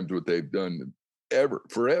 times what they've done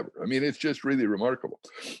forever. I mean, it's just really remarkable.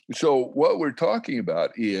 So what we're talking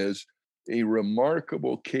about is a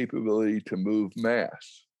remarkable capability to move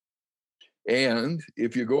mass. And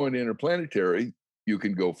if you're going interplanetary, you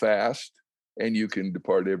can go fast and you can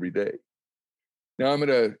depart every day. Now, I'm going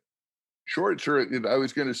to I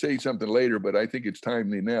was going to say something later, but I think it's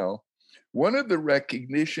timely now. One of the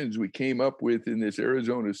recognitions we came up with in this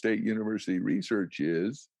Arizona State University research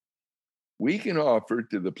is we can offer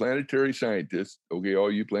to the planetary scientists, okay, all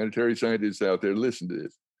you planetary scientists out there, listen to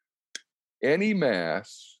this, any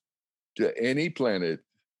mass to any planet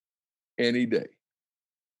any day.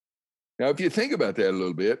 Now, if you think about that a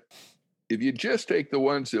little bit, if you just take the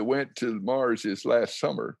ones that went to Mars this last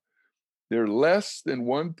summer, they're less than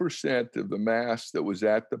 1% of the mass that was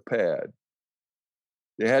at the pad.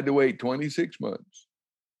 They had to wait 26 months,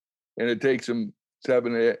 and it takes them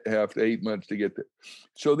 7.5 to 8 months to get there.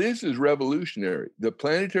 So this is revolutionary. The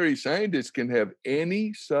planetary scientists can have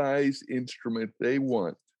any size instrument they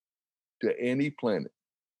want to any planet,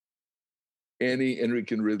 and we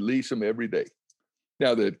can release them every day.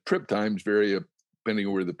 Now, the trip times vary depending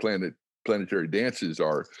on where the planetary dances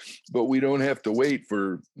are, but we don't have to wait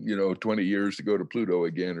for 20 years to go to Pluto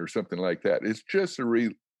again or something like that. It's just a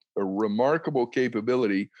remarkable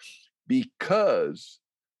capability because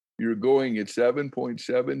you're going at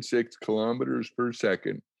 7.76 kilometers per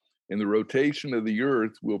second, and the rotation of the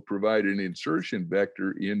Earth will provide an insertion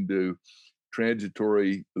vector into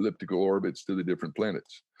transitory elliptical orbits to the different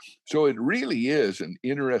planets. So it really is an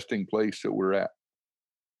interesting place that we're at.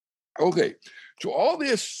 Okay, so all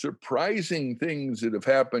these surprising things that have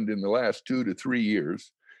happened in the last 2 to 3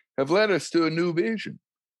 years have led us to a new vision.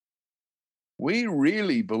 We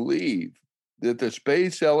really believe that the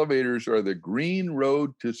space elevators are the green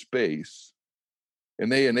road to space, and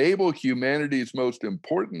they enable humanity's most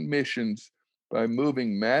important missions by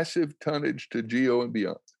moving massive tonnage to GEO and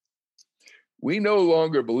beyond. We no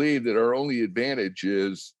longer believe that our only advantage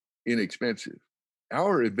is inexpensive.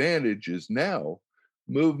 Our advantage is now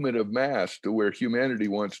movement of mass to where humanity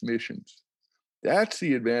wants missions. That's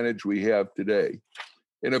the advantage we have today.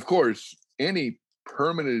 And of course, any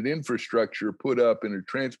permanent infrastructure put up in a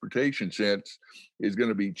transportation sense is going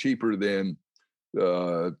to be cheaper than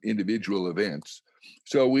individual events.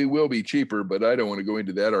 So we will be cheaper, but I don't want to go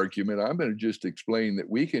into that argument. I'm going to just explain that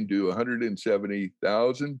we can do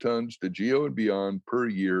 170,000 tons to GEO and beyond per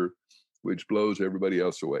year, which blows everybody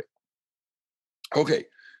else away. Okay,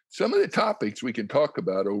 some of the topics we can talk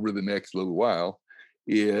about over the next little while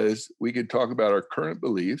is we can talk about our current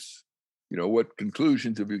beliefs, what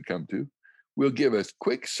conclusions have we come to. We'll give a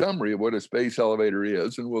quick summary of what a space elevator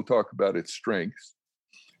is, and we'll talk about its strengths.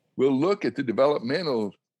 We'll look at the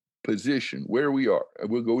developmental position, where we are.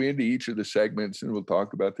 We'll go into each of the segments, and we'll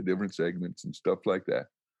talk about the different segments and stuff like that.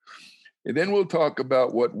 And then we'll talk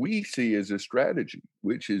about what we see as a strategy,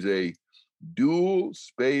 which is a dual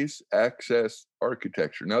space access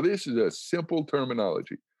architecture. Now, this is a simple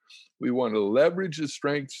terminology. We want to leverage the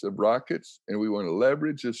strengths of rockets, and we want to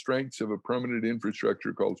leverage the strengths of a permanent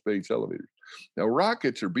infrastructure called space elevators. Now,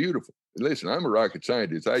 rockets are beautiful. Listen, I'm a rocket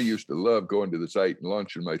scientist. I used to love going to the site and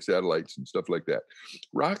launching my satellites and stuff like that.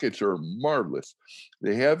 Rockets are marvelous.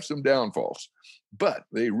 They have some downfalls, but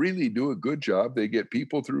they really do a good job. They get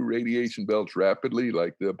people through radiation belts rapidly,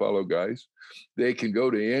 like the Apollo guys. They can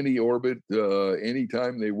go to any orbit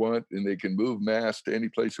anytime they want, and they can move mass to any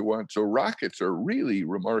place they want. So rockets are really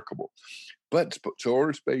remarkable. But so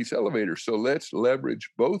are space elevators. So let's leverage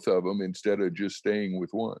both of them instead of just staying with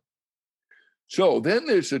one. So then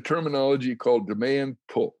there's a terminology called demand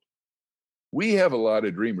pull. We have a lot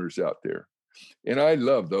of dreamers out there, and I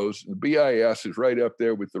love those. The BIS is right up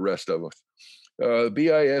there with the rest of us.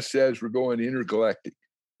 BIS says we're going intergalactic.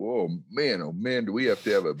 oh man, do we have to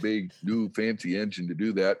have a big new fancy engine to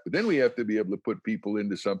do that? But then we have to be able to put people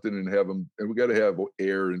into something and have them, and we got to have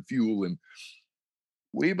air and fuel. And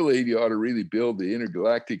we believe you ought to really build the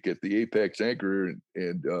Intergalactic at the apex anchor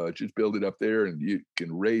and just build it up there, and you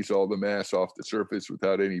can raise all the mass off the surface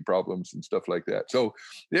without any problems and stuff like that. So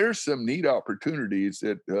there's some neat opportunities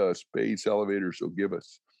that space elevators will give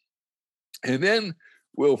us. And then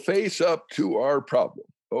we'll face up to our problem.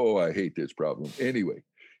 Oh, I hate this problem. Anyway,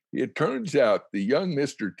 it turns out the young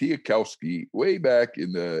Mr. Tsiolkovsky, way back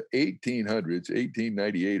in the 1800s,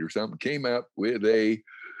 1898 or something, came up with a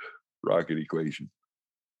rocket equation.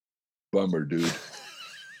 Bummer, dude.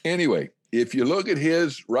 Anyway, if you look at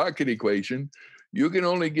his rocket equation, you can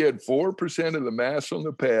only get 4% of the mass on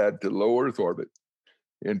the pad to low Earth orbit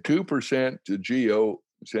and 2% to GEO,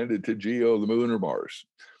 send it to GEO, the moon or Mars.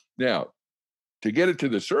 Now, to get it to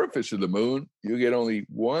the surface of the moon, you get only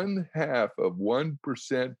 1/2 of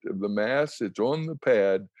 1% of the mass that's on the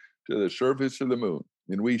pad to the surface of the moon.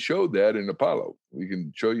 And we showed that in Apollo. We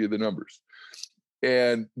can show you the numbers.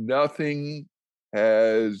 And nothing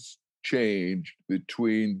has changed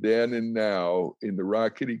between then and now in the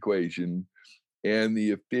rocket equation and the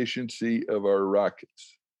efficiency of our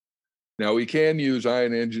rockets. Now, we can use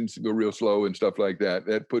ion engines to go real slow and stuff like that.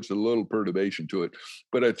 That puts a little perturbation to it,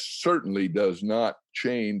 but it certainly does not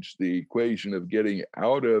change the equation of getting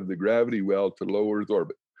out of the gravity well to low Earth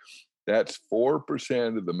orbit. That's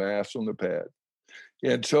 4% of the mass on the pad.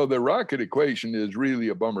 And so the rocket equation is really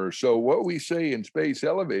a bummer. So what we say in space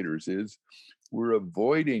elevators is we're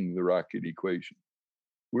avoiding the rocket equation.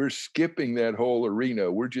 We're skipping that whole arena.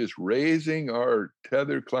 We're just raising our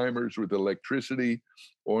tether climbers with electricity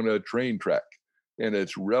on a train track. And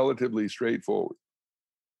it's relatively straightforward.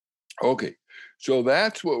 Okay, so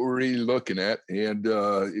that's what we're really looking at. And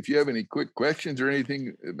if you have any quick questions or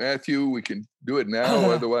anything, Matthew, we can do it now.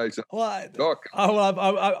 Otherwise, talk.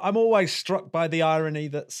 I'm always struck by the irony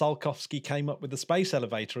that Tsiolkovsky came up with the space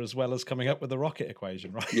elevator as well as coming up with the rocket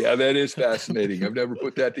equation, right? Yeah, that is fascinating. I've never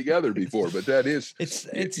put that together before, but that is,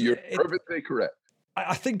 you're perfectly correct.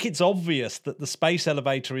 I think it's obvious that the space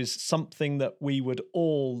elevator is something that we would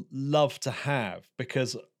all love to have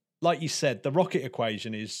because, like you said, the rocket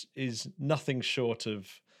equation is nothing short of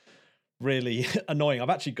really annoying. I've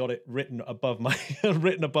actually got it written above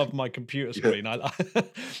my computer screen. Yeah.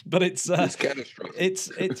 But it's catastrophic.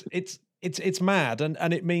 It's mad,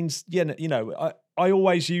 and it means I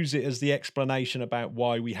always use it as the explanation about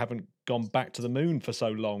why we haven't gone back to the moon for so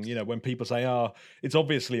long. You know, when people say, it's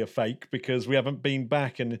obviously a fake because we haven't been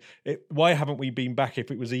back. And why haven't we been back if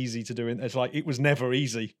it was easy to do it? It's like, it was never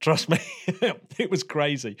easy. Trust me. It was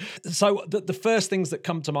crazy. So the first things that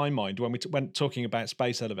come to my mind when talking about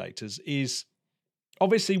space elevators is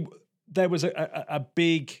obviously there was a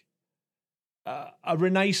big, a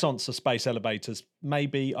renaissance of space elevators,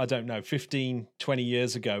 maybe, 15, 20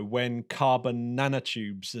 years ago when carbon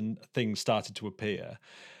nanotubes and things started to appear.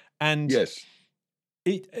 And yes,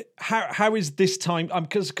 how is this time?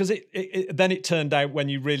 Because then it turned out when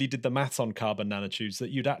you really did the maths on carbon nanotubes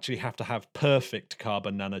that you'd actually have to have perfect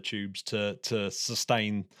carbon nanotubes to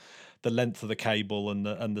sustain the length of the cable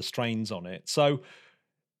and the strains on it. So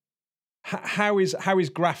how is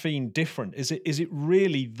graphene different? Is it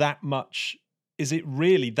really that much? Is it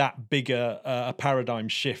really that big a paradigm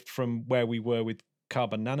shift from where we were with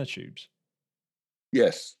carbon nanotubes?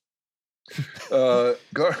 Yes. That's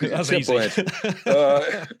simple easy.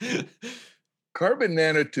 Answer. Carbon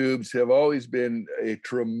nanotubes have always been a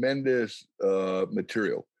tremendous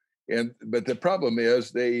material, but the problem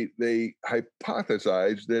is they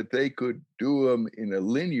hypothesized that they could do them in a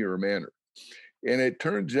linear manner, and it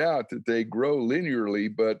turns out that they grow linearly,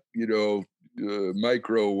 but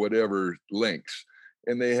micro whatever lengths,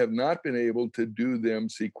 and they have not been able to do them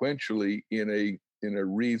sequentially in a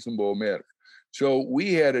reasonable manner. So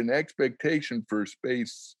we had an expectation for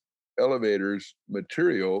space elevators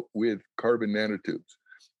material with carbon nanotubes.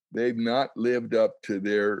 They've not lived up to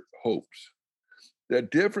their hopes. The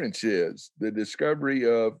difference is the discovery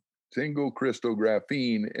of single crystal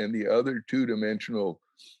graphene and the other two-dimensional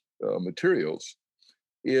materials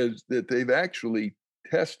is that they've actually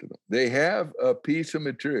tested them. They have a piece of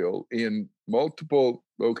material in multiple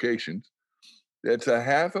locations that's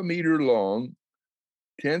 1/2 meter long,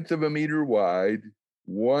 1/10 of a meter wide,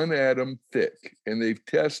 1 atom thick, and they've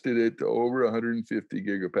tested it to over 150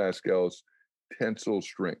 gigapascals tensile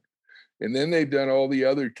strength. And then they've done all the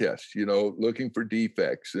other tests, looking for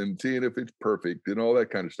defects and seeing if it's perfect and all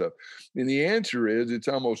that kind of stuff. And the answer is it's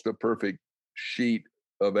almost a perfect sheet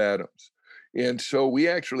of atoms. And so we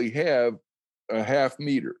actually have 1/2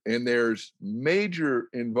 meter, and there's major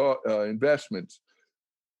investments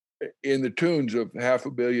in the tunes of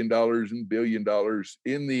 $500 million and $1 billion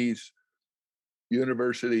in these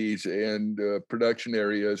universities and production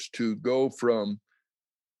areas to go from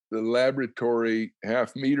the laboratory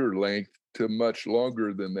half-meter length to much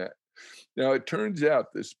longer than that. Now, it turns out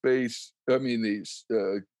these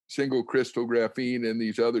single crystal graphene and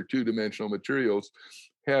these other two-dimensional materials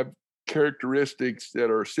have characteristics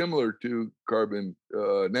that are similar to carbon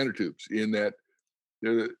nanotubes in that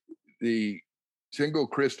the single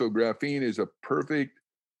crystal graphene is a perfect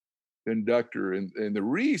conductor. And the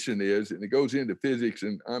reason is, and it goes into physics,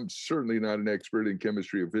 and I'm certainly not an expert in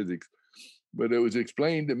chemistry or physics, but it was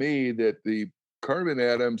explained to me that the carbon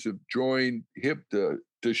atoms have joined hip to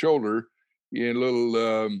shoulder in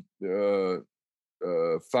little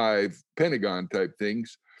 5 pentagon type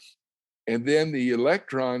things. And then the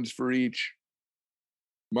electrons for each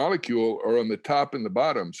molecule are on the top and the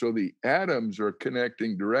bottom. So the atoms are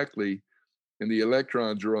connecting directly and the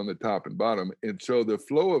electrons are on the top and bottom. And so the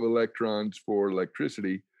flow of electrons for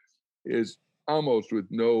electricity is almost with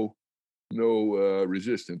no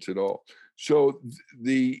resistance at all. So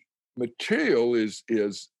the material is,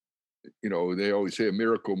 they always say a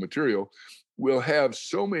miracle material, will have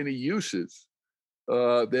so many uses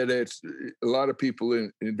that it's a lot of people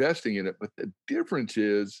investing in it. But the difference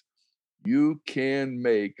is you can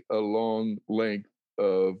make a long length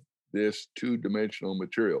of this two-dimensional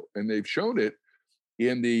material. And they've shown it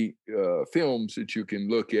in the films that you can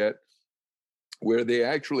look at where they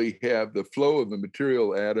actually have the flow of the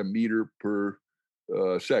material at a meter per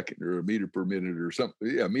second or a meter per minute or something.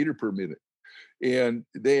 Yeah, meter per minute. And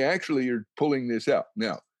they actually are pulling this out.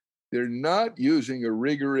 Now, they're not using a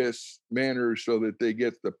rigorous manner so that they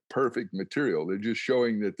get the perfect material. They're just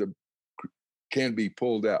showing that the can be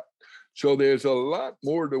pulled out. So there's a lot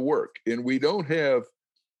more to work. And we don't have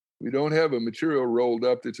a material rolled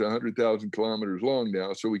up that's 100,000 kilometers long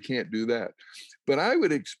now, so we can't do that. But I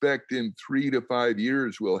would expect in 3 to 5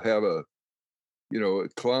 years, we'll have a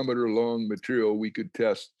kilometer long material we could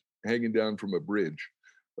test hanging down from a bridge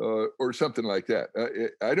or something like that.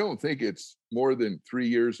 I don't think it's more than 3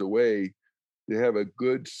 years away to have a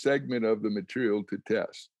good segment of the material to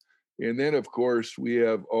test. And then, of course, we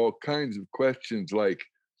have all kinds of questions like,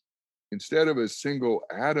 instead of a single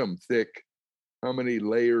atom thick, how many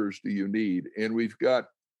layers do you need? And we've got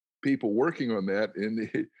people working on that. And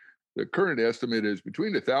the current estimate is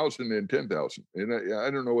between 1,000 and 10,000. And I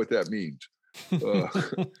don't know what that means.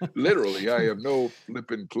 Literally, I have no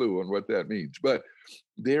flipping clue on what that means. But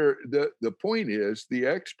the point is, the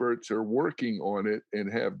experts are working on it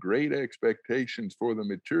and have great expectations for the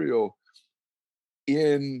material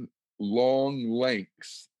in long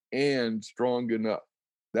lengths and strong enough.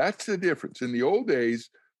 That's the difference. In the old days,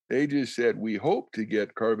 they just said, we hope to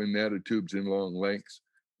get carbon nanotubes in long lengths.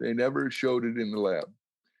 They never showed it in the lab.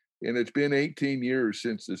 And it's been 18 years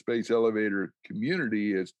since the space elevator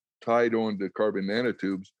community has tied on to carbon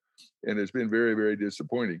nanotubes, and it's been very, very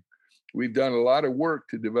disappointing. We've done a lot of work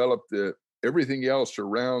to develop everything else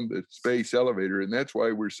around the space elevator, and that's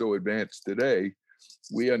why we're so advanced today.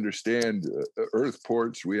 We understand earth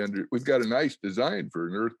ports. We've got a nice design for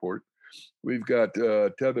an earth port. We've got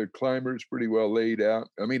tethered climbers pretty well laid out.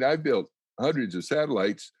 I mean, I've built hundreds of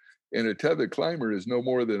satellites, and a tethered climber is no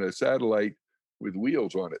more than a satellite with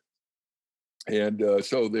wheels on it. And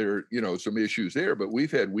so there, some issues there, but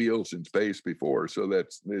we've had wheels in space before, so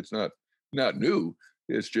it's not new.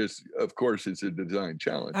 It's just, of course, it's a design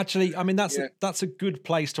challenge. Actually, I mean, that's a good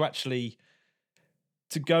place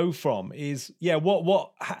to go from. Is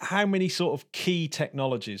how many sort of key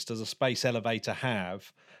technologies does a space elevator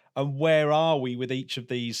have, and where are we with each of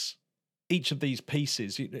these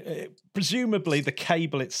pieces? Presumably, the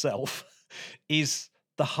cable itself is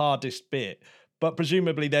the hardest bit. But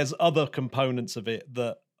presumably there's other components of it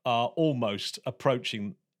that are almost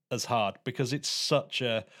approaching as hard because it's such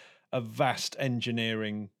a vast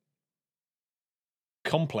engineering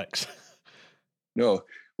complex. No.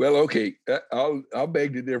 Well, okay. I'll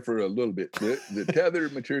beg to differ a little bit. The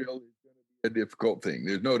tethered material is going to be a difficult thing.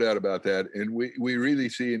 There's no doubt about that. And we really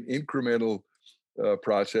see an incremental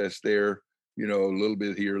process there, a little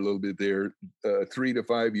bit here, a little bit there. 3 to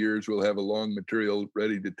 5 years, we'll have a long material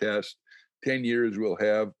ready to test. 10 years, we'll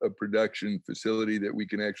have a production facility that we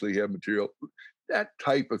can actually have material, that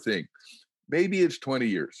type of thing. Maybe it's 20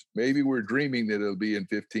 years. Maybe we're dreaming that it'll be in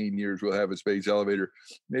 15 years, we'll have a space elevator.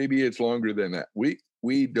 Maybe it's longer than that.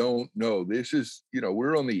 We don't know. This is,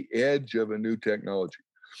 we're on the edge of a new technology.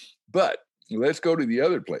 But let's go to the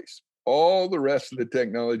other place. All the rest of the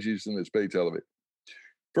technologies in the space elevator.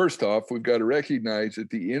 First off, we've got to recognize that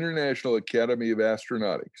the International Academy of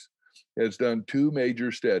Astronautics has done 2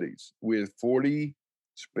 major studies with 40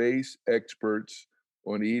 space experts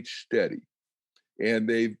on each study. And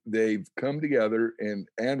they've come together and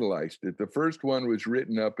analyzed it. The first one was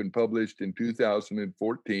written up and published in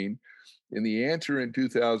 2014. And the answer in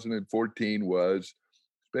 2014 was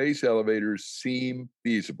space elevators seem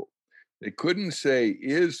feasible. They couldn't say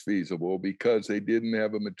is feasible because they didn't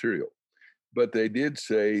have a material, but they did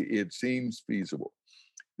say it seems feasible.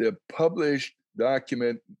 The published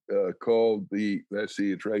document called let's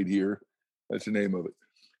see, it's right here. That's the name of it.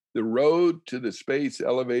 The Road to the Space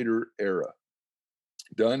Elevator Era,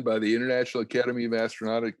 done by the International Academy of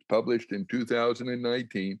Astronautics, published in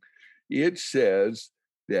 2019. It says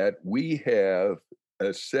that we have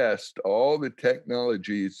assessed all the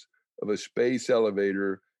technologies of a space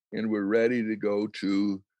elevator and we're ready to go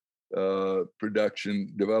to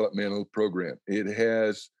production developmental program. It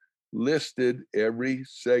has listed every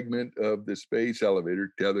segment of the space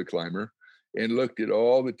elevator, tether climber, and looked at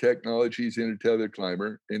all the technologies in a tether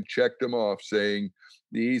climber and checked them off saying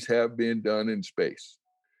these have been done in space.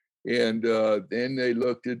 And then they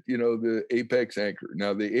looked at, the apex anchor.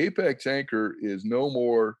 Now, the apex anchor is no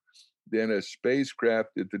more than a spacecraft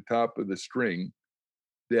at the top of the string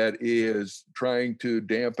that is trying to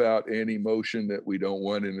damp out any motion that we don't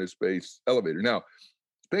want in a space elevator. Now,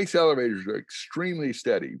 space elevators are extremely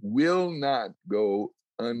steady, will not go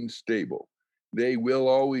unstable. They will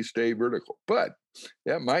always stay vertical, but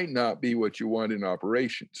that might not be what you want in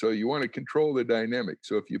operation. So you want to control the dynamic.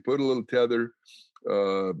 So if you put a little tether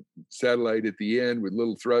satellite at the end with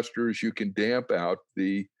little thrusters, you can damp out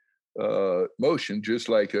the motion, just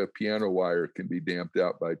like a piano wire can be damped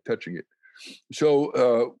out by touching it.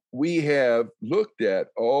 So we have looked at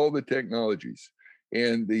all the technologies,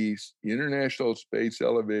 and the International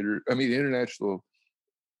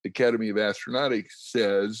Academy of Astronautics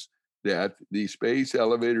says that the space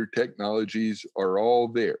elevator technologies are all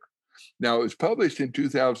there. Now, it was published in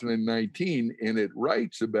 2019, and it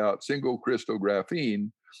writes about single crystal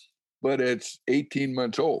graphene, but it's 18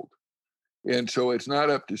 months old. And so it's not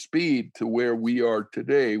up to speed to where we are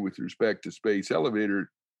today with respect to space elevator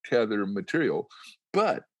tether material.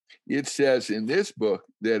 But it says in this book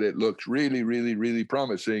that it looks really, really, really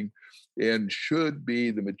promising and should be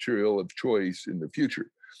the material of choice in the future.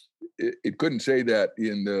 It couldn't say that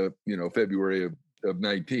in February of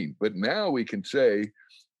 19, but now we can say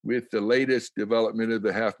with the latest development of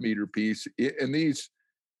the half-meter piece, and these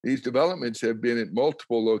developments have been at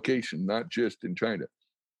multiple locations, not just in China.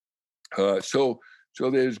 So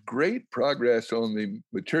there's great progress on the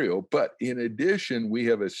material, but in addition, we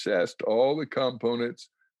have assessed all the components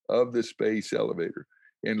of the space elevator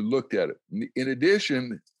and looked at it. In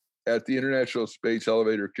addition, at the International Space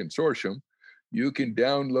Elevator Consortium, you can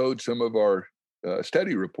download some of our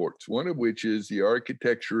study reports, one of which is the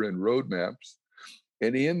architecture and roadmaps.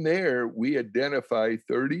 And in there, we identify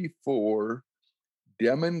 34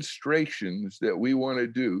 demonstrations that we want to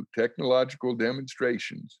do, technological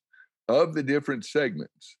demonstrations of the different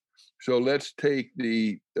segments. So let's take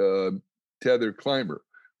the tether climber.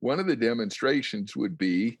 One of the demonstrations would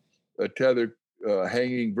be a tether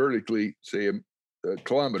hanging vertically, say a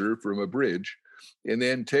kilometer from a bridge, and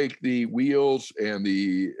then take the wheels and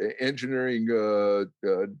the engineering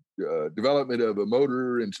development of a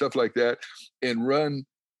motor and stuff like that and run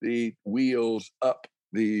the wheels up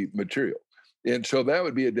the material. And so that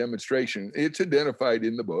would be a demonstration. It's identified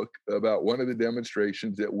in the book about one of the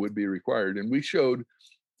demonstrations that would be required. And we showed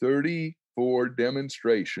 34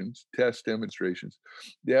 demonstrations, test demonstrations,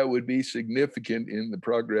 that would be significant in the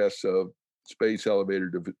progress of space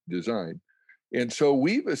elevator design. And so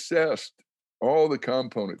we've assessed all the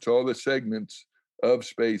components, all the segments of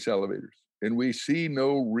space elevators, and we see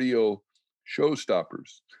no real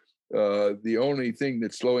showstoppers. The only thing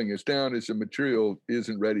that's slowing us down is the material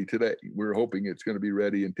isn't ready today. We're hoping it's going to be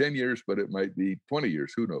ready in 10 years, but it might be 20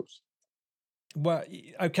 years. Who knows? Well,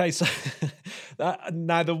 okay. So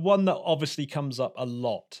now the one that obviously comes up a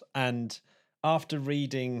lot, and after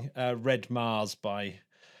reading Red Mars by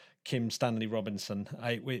Kim Stanley Robinson,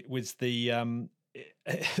 was the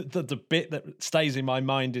bit that stays in my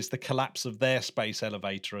mind is the collapse of their space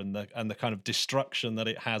elevator and the kind of destruction that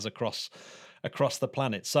it has across the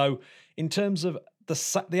planet. So in terms of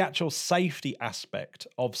the actual safety aspect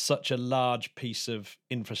of such a large piece of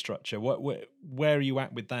infrastructure, where are you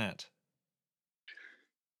at with that?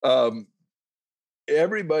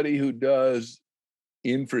 Everybody who does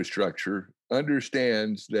infrastructure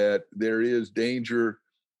understands that there is danger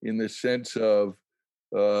in the sense of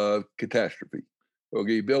catastrophe.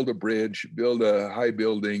 Okay, build a bridge, build a high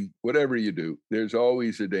building, whatever you do, there's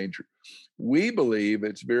always a danger. We believe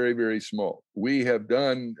it's very, very small. We have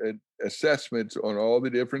done assessments on all the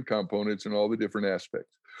different components and all the different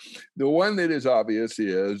aspects. The one that is obvious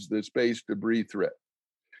is the space debris threat.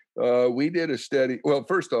 We did a study. Well,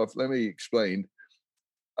 first off, let me explain.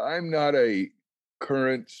 I'm not a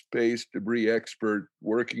current space debris expert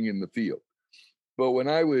working in the field. But when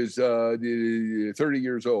I was 30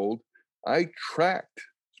 years old, I tracked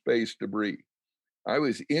space debris. I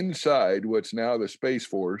was inside what's now the Space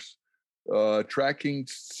Force, tracking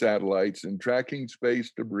satellites and tracking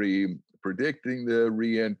space debris, predicting the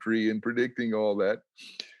reentry and predicting all that.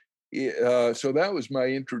 So that was my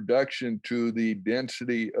introduction to the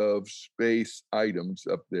density of space items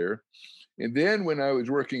up there. And then when I was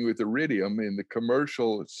working with Iridium in the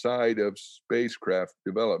commercial side of spacecraft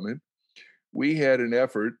development, we had an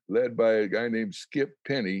effort led by a guy named Skip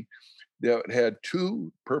Penny that had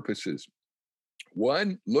two purposes.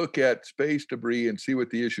 One, look at space debris and see what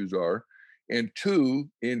the issues are. And two,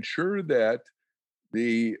 ensure that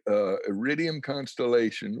the Iridium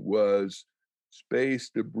constellation was space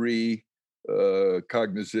debris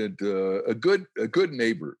cognizant, a good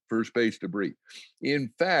neighbor for space debris.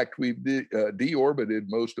 In fact, we've deorbited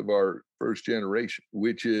most of our first generation,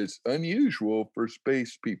 which is unusual for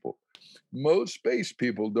space people. Most space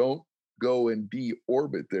people don't go and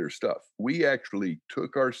deorbit their stuff. We actually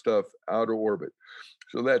took our stuff out of orbit.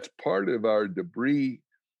 So that's part of our debris,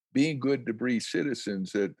 being good debris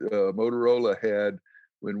citizens that Motorola had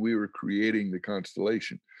when we were creating the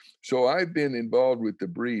constellation. So I've been involved with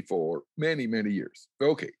debris for many, many years.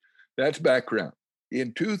 Okay, that's background.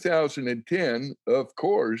 In 2010, of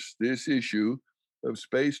course, this issue of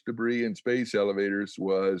space debris and space elevators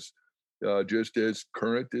was just as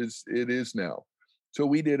current as it is now. So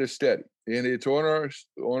we did a study, and it's on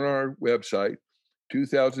our website,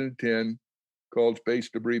 2010, called Space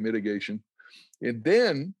Debris Mitigation. And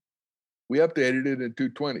then we updated it in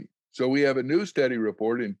 2020. So we have a new study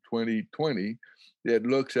report in 2020 that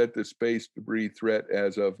looks at the space debris threat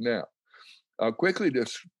as of now. I'll quickly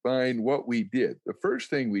define what we did. The first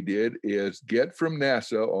thing we did is get from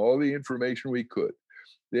NASA all the information we could.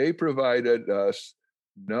 They provided us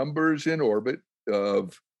numbers in orbit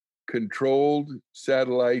of controlled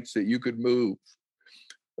satellites that you could move,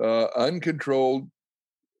 uncontrolled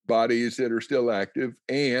bodies that are still active,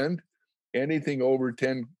 and anything over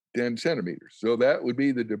 10 centimeters. So that would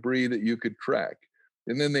be the debris that you could track.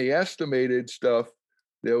 And then they estimated stuff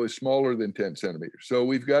that was smaller than 10 centimeters. So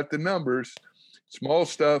we've got the numbers, small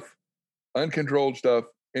stuff, uncontrolled stuff,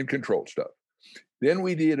 and controlled stuff. Then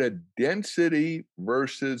we did a density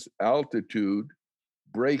versus altitude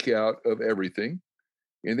breakout of everything.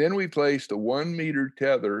 And then we placed a 1 meter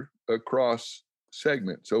tether across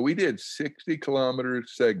segments. So we did 60 kilometer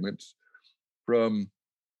segments from,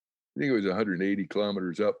 I think it was 180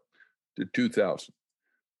 kilometers up to 2,000.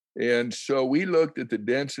 And so we looked at the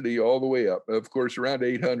density all the way up. Of course, around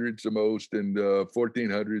 800's the most, and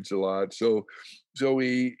 1,400's a lot. So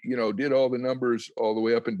we, did all the numbers all the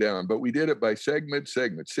way up and down. But we did it by segment,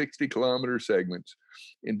 60 kilometer segments,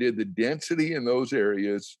 and did the density in those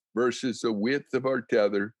areas versus the width of our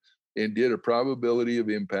tether, and did a probability of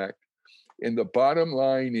impact. And the bottom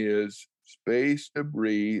line is space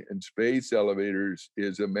debris and space elevators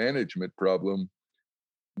is a management problem,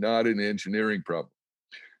 not an engineering problem.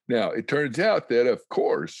 Now, it turns out that, of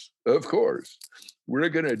course, we're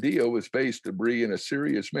going to deal with space debris in a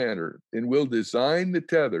serious manner, and we'll design the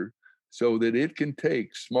tether so that it can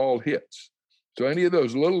take small hits. So any of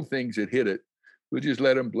those little things that hit it, we'll just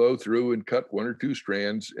let them blow through and cut one or two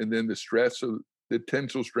strands, and then the stress of the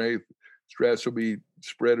tensile stress will be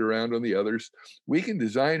spread around on the others. We can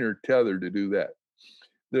design our tether to do that.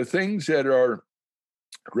 The things that are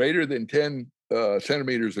greater than 10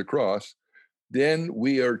 centimeters across, then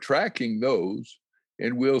we are tracking those,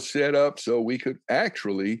 and we'll set up so we could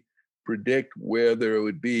actually predict where there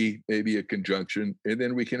would be maybe a conjunction, and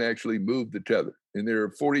then we can actually move the tether. And there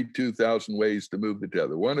are 42,000 ways to move the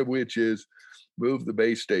tether, one of which is move the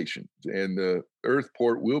base station, and the Earth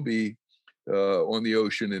port will be on the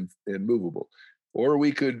ocean and movable. Or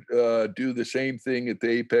we could do the same thing at the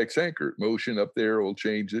apex anchor. Motion up there will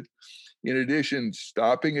change it. In addition,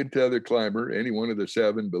 stopping a tether climber, any one of the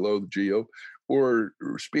 7 below the geo, or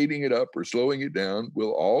speeding it up or slowing it down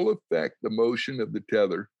will all affect the motion of the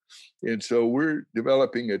tether. And so we're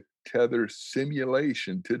developing a tether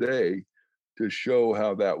simulation today to show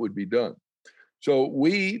how that would be done. So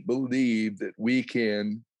we believe that we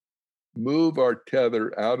can move our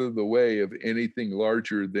tether out of the way of anything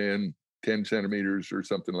larger than 10 centimeters or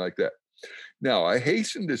something like that. Now, I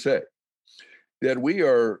hasten to say that we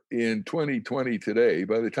are in 2020 today.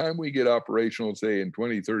 By the time we get operational, say in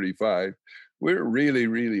 2035, we're really,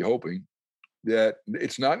 really hoping that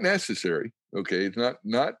it's not necessary. Okay, it's not.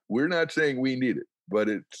 We're not saying we need it, but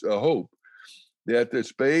it's a hope that the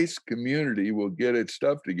space community will get its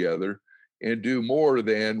stuff together and do more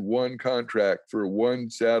than one contract for one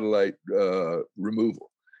satellite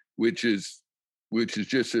removal, which is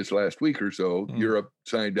just this last week or so. Europe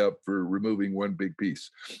signed up for removing one big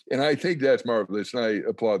piece, and I think that's marvelous, and I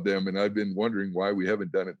applaud them. And I've been wondering why we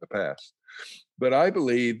haven't done it in the past. But I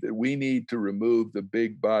believe that we need to remove the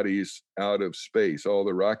big bodies out of space, all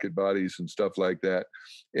the rocket bodies and stuff like that.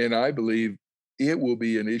 And I believe it will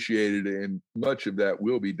be initiated, and much of that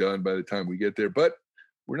will be done by the time we get there. But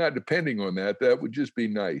we're not depending on that. That would just be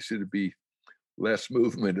nice. It'd be less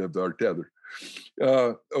movement of our tether.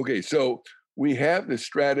 Okay, so we have the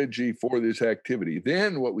strategy for this activity.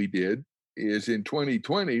 Then what we did is in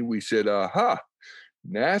 2020, we said, aha,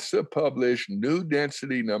 NASA published new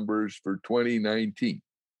density numbers for 2019.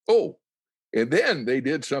 Oh, and then they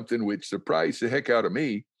did something which surprised the heck out of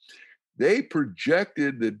me. They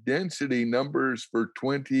projected the density numbers for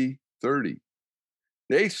 2030.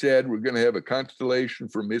 They said we're going to have a constellation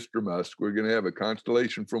from Mr. Musk. We're going to have a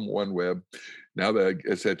constellation from OneWeb. Now that I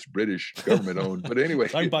guess that's British government owned, but anyway,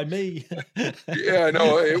 owned by me. Yeah, I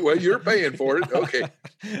know. Well, you're paying for it, okay.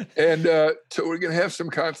 And so we're going to have some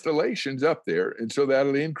constellations up there, and so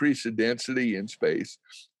that'll increase the density in space.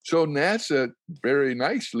 So NASA very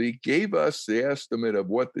nicely gave us the estimate of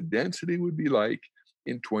what the density would be like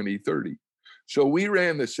in 2030. So we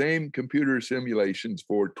ran the same computer simulations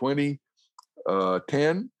for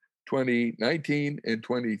 2010, 2019, and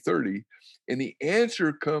 2030. And the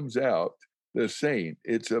answer comes out the same.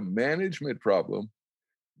 It's a management problem,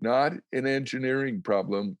 not an engineering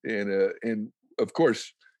problem. And of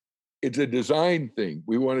course, it's a design thing.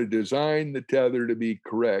 We want to design the tether to be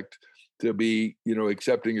correct, to be,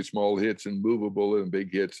 accepting of small hits and movable and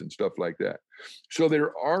big hits and stuff like that. So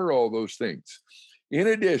there are all those things. In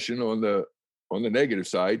addition, on the negative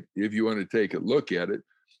side, if you want to take a look at it,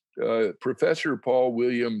 Professor Paul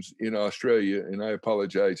Williams in Australia, and I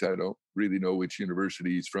apologize, I don't really know which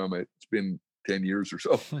university he's from. It's been 10 years or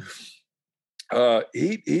so.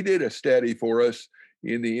 He did a study for us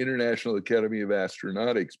in the International Academy of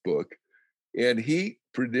Astronautics book, and he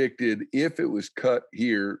predicted if it was cut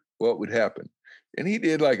here, what would happen. And he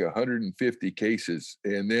did like 150 cases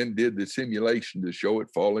and then did the simulation to show it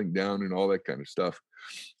falling down and all that kind of stuff.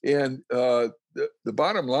 And the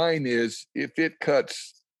bottom line is, if it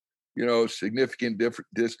cuts, significant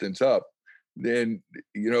distance up, then,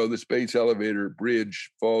 the space elevator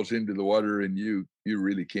bridge falls into the water and you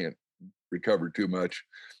really can't recover too much.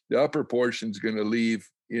 The upper portion is going to leave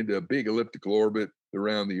into a big elliptical orbit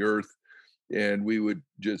around the Earth, and we would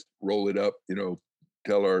just roll it up,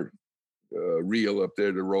 tell our reel up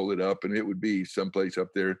there to roll it up, and it would be someplace up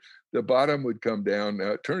there. The bottom would come down.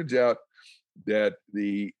 Now, it turns out that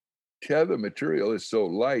the tether material is so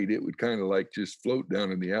light, it would kind of like just float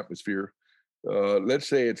down in the atmosphere. Let's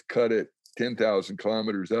say it's cut at 10,000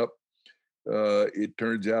 kilometers up. It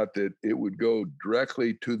turns out that it would go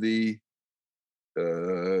directly to the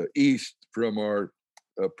east from our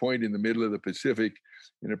point in the middle of the Pacific,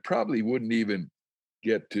 and it probably wouldn't even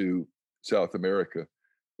get to South America.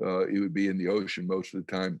 It would be in the ocean most of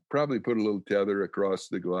the time. Probably put a little tether across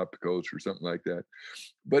the Galapagos or something like that.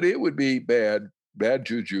 But it would be bad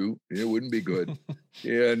juju. It wouldn't be good.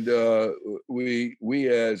 And we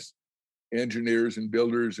as engineers and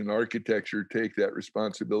builders and architecture take that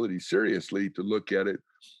responsibility seriously to look at it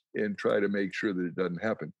and try to make sure that it doesn't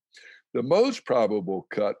happen. The most probable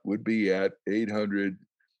cut would be at 800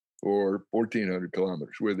 or 1,400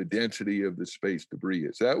 kilometers, where the density of the space debris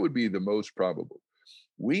is. That would be the most probable.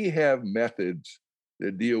 We have methods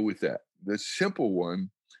that deal with that. The simple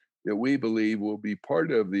one that we believe will be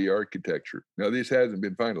part of the architecture, now this hasn't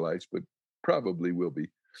been finalized, but probably will be,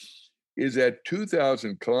 is at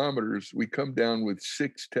 2,000 kilometers, we come down with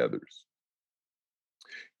 6 tethers.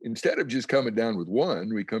 Instead of just coming down with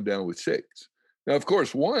 1, we come down with 6. Now, of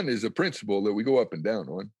course, 1 is a principle that we go up and down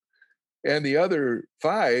on, and the other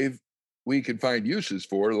 5 we can find uses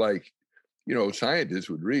for, like, scientists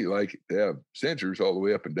would really like to have sensors all the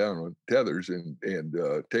way up and down on tethers and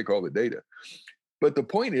take all the data. But the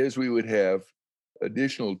point is, we would have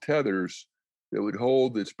additional tethers that would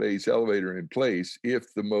hold the space elevator in place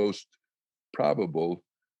if the most probable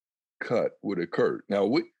cut would occur.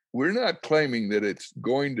 Now, we're not claiming that it's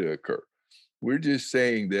going to occur. We're just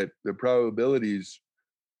saying that the probabilities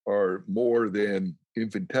are more than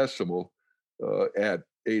infinitesimal at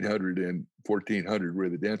 800 and 1,400, where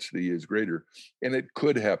the density is greater, and it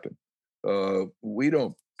could happen. We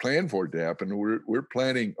don't plan for it to happen. We're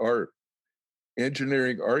planning our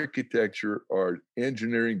engineering architecture, our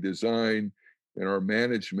engineering design, and our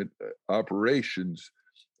management operations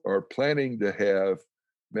are planning to have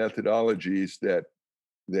methodologies that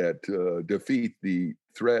defeat the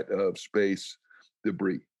threat of space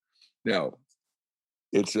debris. Now,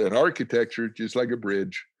 it's an architecture just like a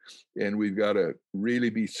bridge, and we've got to really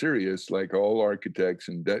be serious, like all architects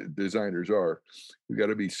and designers are. We've got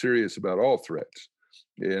to be serious about all threats.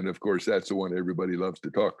 And of course, that's the one everybody loves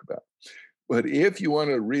to talk about. But if you want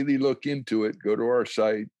to really look into it, go to our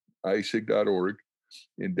site, isig.org,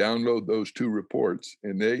 and download those 2 reports,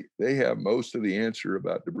 and they have most of the answer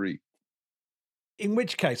about debris. In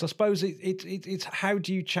which case, I suppose it's how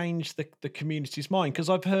do you change the community's mind? Because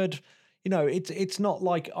I've heard, it's not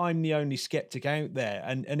like I'm the only skeptic out there,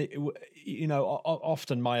 and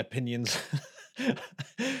often my opinions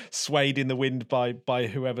swayed in the wind by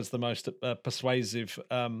whoever's the most persuasive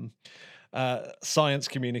science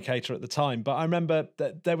communicator at the time. But I remember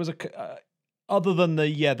that there was other than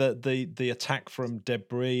the attack from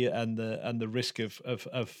debris and the risk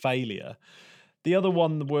of failure. The other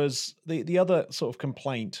one was the other sort of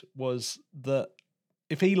complaint was that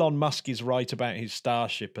if Elon Musk is right about his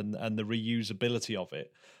Starship and the reusability of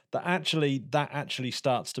it, that actually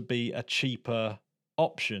starts to be a cheaper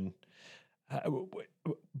option.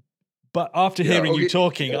 But after hearing you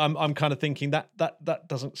talking, I'm kind of thinking that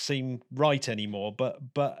doesn't seem right anymore. But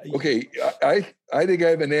okay, I think I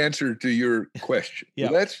have an answer to your question. Yeah.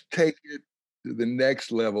 Let's take it to the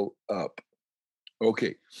next level up.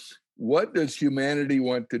 Okay. What does humanity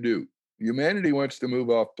want to do? Humanity wants to move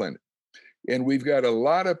off planet. And we've got a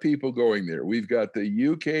lot of people going there. We've got the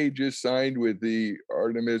UK just signed with the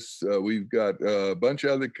Artemis. We've got a bunch of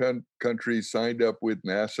other countries signed up with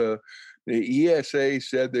NASA. The ESA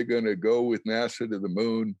said they're going to go with NASA to the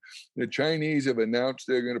moon. The Chinese have announced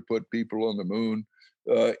they're going to put people on the moon.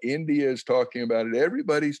 India is talking about it.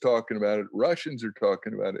 Everybody's talking about it. Russians are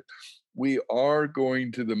talking about it. We are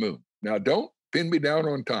going to the moon. Now, don't pin me down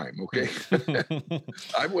on time, okay?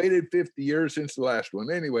 I've waited 50 years since the last one.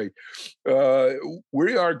 Anyway,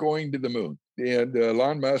 we are going to the moon. And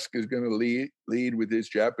Elon Musk is going to lead with this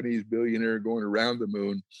Japanese billionaire going around the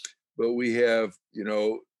moon. But we have,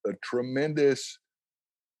 a tremendous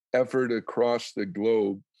effort across the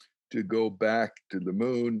globe to go back to the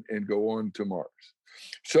moon and go on to Mars.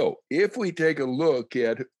 So if we take a look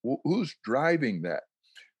at who's driving that,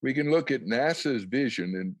 we can look at NASA's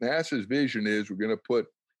vision, and NASA's vision is we're going to put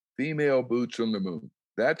female boots on the moon.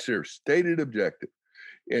 That's their stated objective.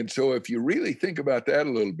 And so if you really think about that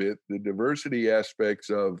a little bit, the diversity aspects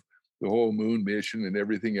of the whole moon mission and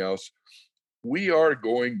everything else, we are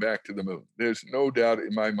going back to the moon. There's no doubt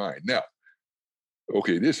in my mind. Now,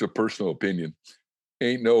 okay, this is a personal opinion.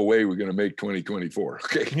 Ain't no way we're going to make 2024.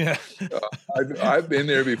 Okay, yeah. I've been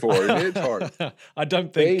there before, and it's hard. I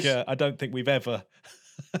don't think we've ever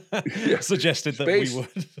suggested that we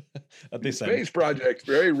would at this space end. Projects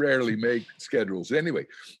very rarely make schedules anyway.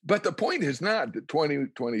 But the point is not that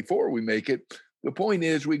 2024 we make it. The point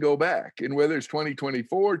is we go back, and whether it's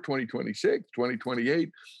 2024, 2026,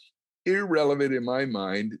 2028. Irrelevant in my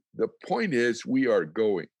mind. The point is we are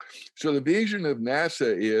going. So the vision of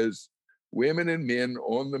NASA is women and men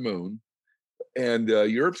on the moon, and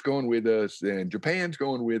Europe's going with us, and Japan's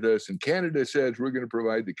going with us, and Canada says we're going to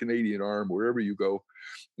provide the Canadian arm wherever you go.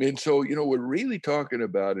 And so, we're really talking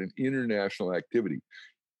about an international activity.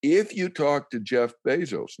 If you talk to Jeff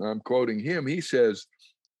Bezos, and I'm quoting him, he says,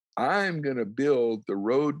 I'm going to build the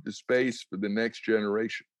road to space for the next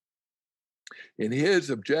generation. And his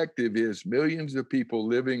objective is millions of people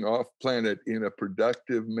living off planet in a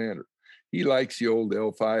productive manner. He likes the old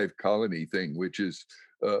L5 colony thing, which is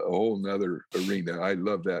a whole nother arena. I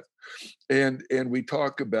love that. And we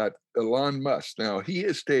talk about Elon Musk. Now, he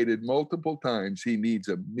has stated multiple times he needs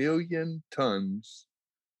 1 million tons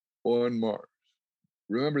on Mars.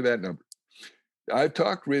 Remember that number. I've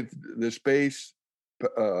talked with the space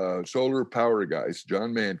solar power guys,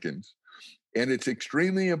 John Mankins, and it's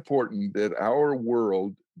extremely important that our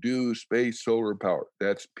world do space solar power.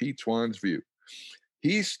 That's Pete Swan's view.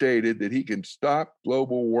 He stated that he can stop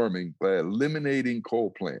global warming by eliminating coal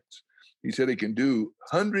plants. He said he can do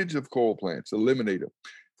hundreds of coal plants, eliminate them.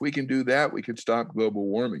 If we can do that, we can stop global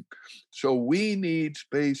warming. So we need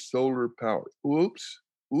space solar power.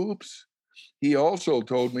 Oops. He also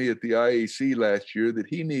told me at the IAC last year that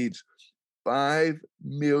he needs 5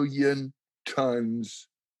 million tons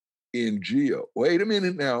in GEO. Wait a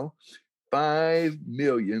minute now. 5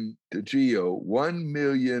 million to GEO, 1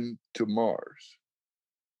 million to Mars.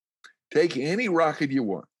 Take any rocket you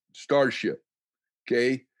want, Starship,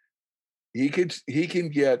 okay? he can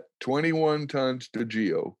get 21 tons to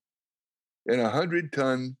Geo and 100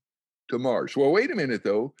 ton to Mars. Well, wait a minute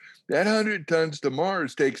though. That 100 tons to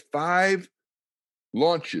Mars takes 5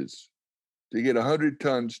 launches to get 100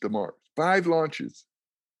 tons to Mars. 5 launches.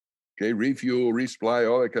 Okay, refuel, resupply,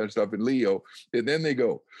 all that kind of stuff in LEO, and then they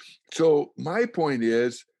go. So my point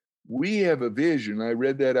is, we have a vision. I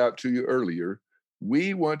read that out to you earlier.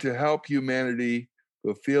 We want to help humanity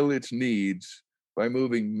fulfill its needs by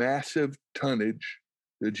moving massive tonnage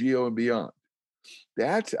to Geo and beyond.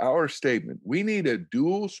 That's our statement. We need a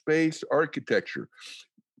dual space architecture.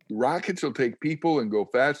 Rockets will take people and go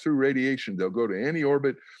fast through radiation. They'll go to any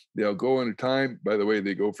orbit. They'll go in a time, by the way,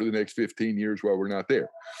 they go for the next 15 years while we're not there.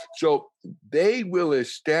 So they will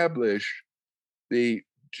establish the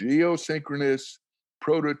geosynchronous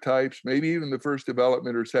prototypes, maybe even the first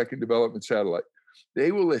development or second development satellite.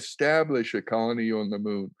 They will establish a colony on the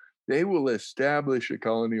moon. They will establish a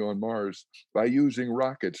colony on Mars by using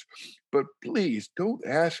rockets. But please don't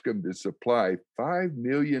ask them to supply 5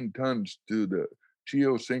 million tons to the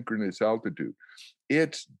geosynchronous altitude.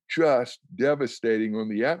 It's just devastating on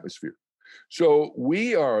the atmosphere. So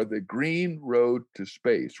we are the green road to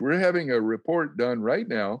space. We're having a report done right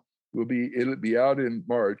now. It'll be out in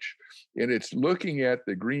March, and it's looking at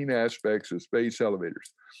the green aspects of space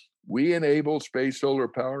elevators. We enable space solar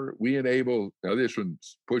power. We enable, now this one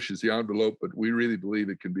pushes the envelope, but we really believe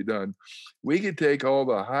it can be done. We can take all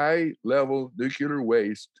the high level nuclear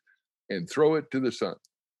waste and throw it to the sun.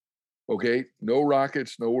 Okay, no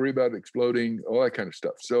rockets, no worry about exploding, all that kind of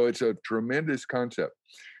stuff. So it's a tremendous concept.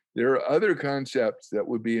 There are other concepts that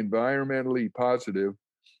would be environmentally positive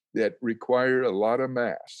that require a lot of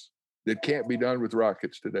mass that can't be done with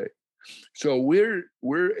rockets today. So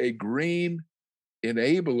we're a green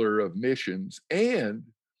enabler of missions, and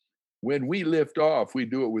when we lift off, we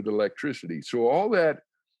do it with electricity. So all that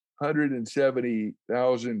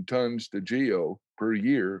 170,000 tons to Geo per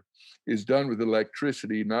year is done with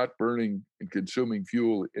electricity, not burning and consuming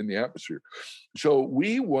fuel in the atmosphere. So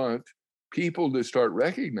we want people to start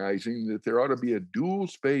recognizing that there ought to be a dual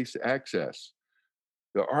space access.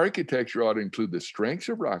 The architecture ought to include the strengths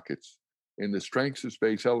of rockets and the strengths of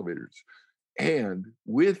space elevators. And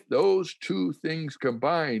with those two things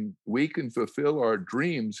combined, we can fulfill our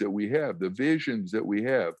dreams that we have, the visions that we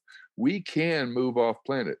have. We can move off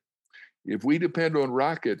planet. If we depend on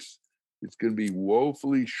rockets, it's going to be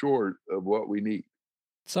woefully short of what we need.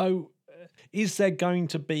 So is there going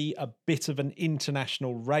to be a bit of an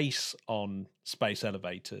international race on space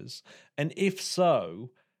elevators? And if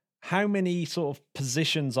so, how many sort of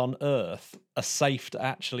positions on Earth are safe to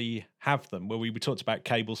actually have them? Where we talked about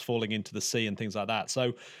cables falling into the sea and things like that.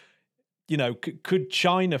 So, you know, could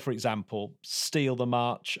China, for example, steal the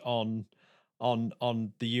march on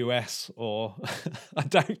the US, or I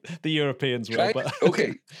don't, the Europeans will. China, but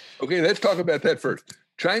okay, let's talk about that first.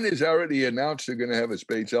 China's already announced they're going to have a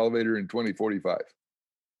space elevator in 2045.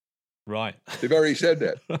 Right. They've already said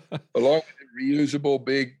that, along with a reusable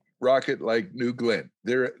big rocket like New Glenn.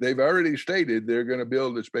 They've already stated they're going to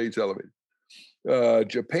build a space elevator.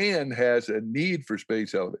 Japan has a need for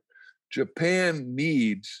space elevator. Japan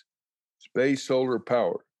needs space solar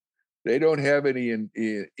power. They don't have any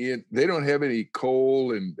they don't have any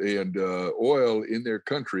coal and oil in their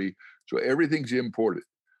country, so everything's imported.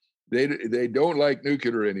 They don't like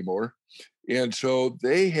nuclear anymore, and so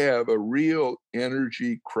they have a real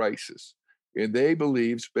energy crisis. And they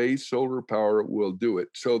believe space solar power will do it.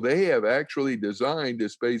 So they have actually designed a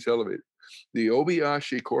space elevator. The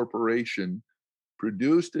Obayashi Corporation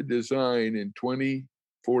produced a design in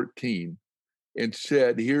 2014 and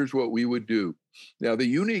said, here's what we would do. Now, the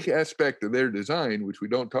unique aspect of their design, which we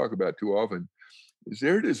don't talk about too often, is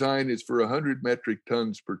their design is for 100 metric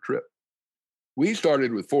tons per trip. We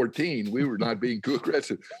started with 14. We were not being too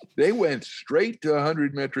aggressive. They went straight to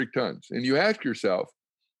 100 metric tons. And you ask yourself,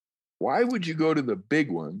 why would you go to the big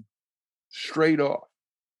one straight off?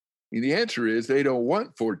 And the answer is they don't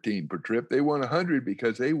want 14 per trip. They want 100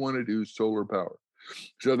 because they want to do solar power.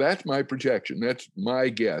 So that's my projection. That's my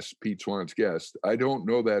guess, Pete Swan's guess. I don't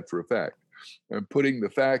know that for a fact. I'm putting the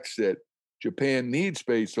facts that Japan needs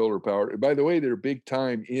space solar power. And by the way, they're big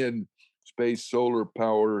time in space solar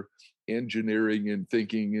power engineering and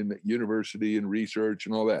thinking in the university and research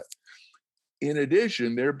and all that. In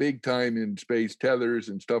addition, they're big time in space tethers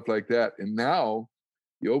and stuff like that. And now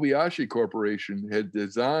the Obayashi Corporation has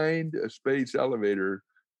designed a space elevator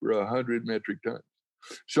for 100 metric tons.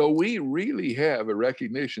 So we really have a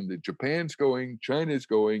recognition that Japan's going, China's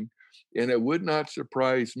going, and it would not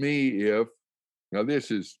surprise me if, now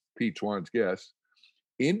this is Pete Swan's guess,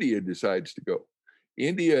 India decides to go.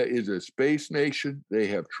 India is a space nation. They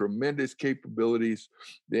have tremendous capabilities.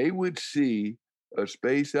 They would see a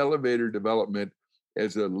space elevator development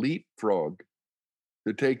as a leapfrog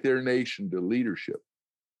to take their nation to leadership.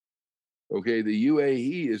 Okay, the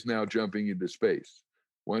UAE is now jumping into space.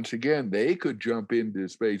 Once again, they could jump into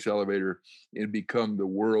space elevator and become the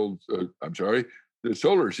world's, the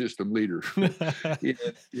solar system leader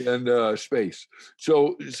in space.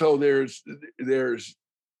 So there's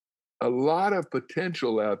a lot of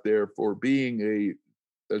potential out there for being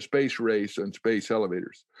a space race on space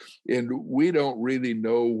elevators. And we don't really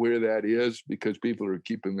know where that is because people are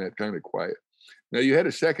keeping that kind of quiet. Now, you had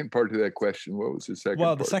a second part to that question. What was the second part?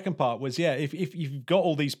 Well, the second part was, if you've got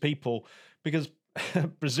all these people, because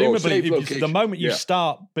presumably the moment you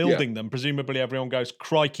start building them, presumably everyone goes,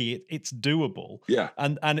 crikey, it's doable. Yeah.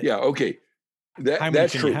 And okay.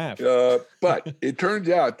 That's true. But it turns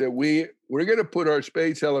out that we're going to put our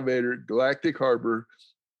space elevator, Galactic Harbor,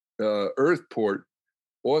 Earthport,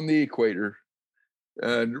 on the equator.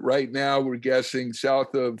 And right now we're guessing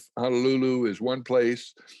south of Honolulu is one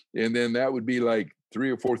place. And then that would be like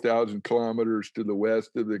 3,000 or 4,000 kilometers to the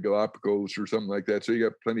west of the Galapagos or something like that. So you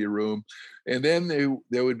got plenty of room. And then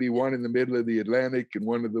there would be one in the middle of the Atlantic and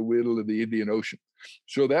one in the middle of the Indian Ocean.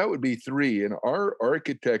 So that would be 3. And our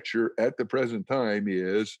architecture at the present time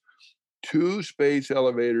is 2 space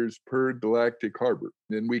elevators per galactic harbor.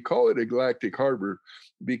 And we call it a galactic harbor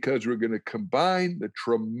because we're going to combine the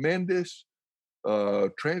tremendous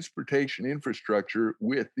transportation infrastructure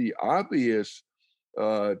with the obvious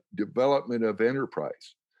development of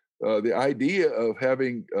enterprise. The idea of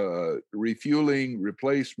having refueling,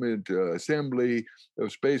 replacement, assembly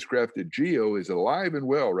of spacecraft at GEO is alive and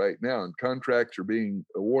well right now, and contracts are being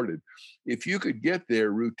awarded. If you could get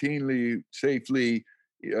there routinely, safely,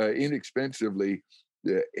 inexpensively,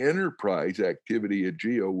 the enterprise activity at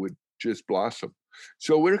GEO would just blossom.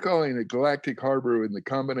 So we're calling it Galactic Harbor in the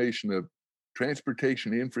combination of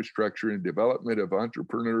transportation infrastructure and development of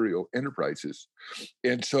entrepreneurial enterprises.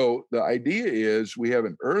 And so the idea is we have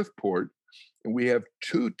an Earthport and we have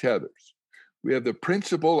 2 tethers. We have the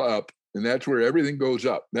principal up, and that's where everything goes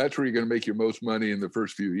up. That's where you're going to make your most money in the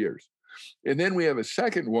first few years. And then we have a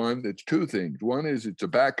second one that's 2 things. One is it's a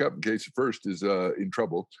backup in case the first is in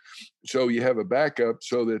trouble. So you have a backup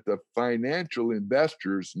so that the financial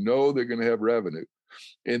investors know they're going to have revenue.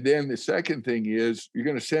 And then the second thing is you're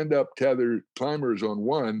going to send up tether climbers on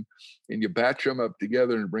one and you batch them up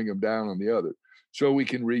together and bring them down on the other. So we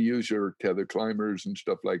can reuse your tether climbers and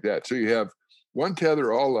stuff like that. So you have one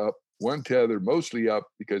tether all up, one tether mostly up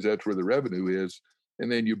because that's where the revenue is. And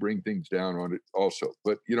then you bring things down on it also.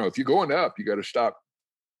 But, if you're going up, you got to stop.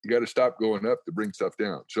 You got to stop going up to bring stuff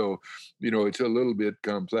down. So, it's a little bit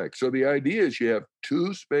complex. So the idea is you have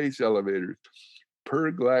 2 space elevators per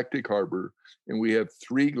galactic harbor, and we have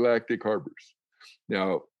 3 galactic harbors.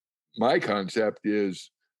 Now, my concept is,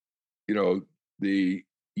 the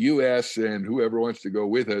U.S. and whoever wants to go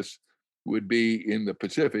with us would be in the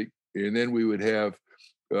Pacific, and then we would have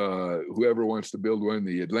whoever wants to build one in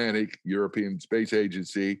the Atlantic, European Space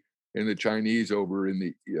Agency, and the Chinese over in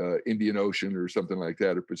the Indian Ocean or something like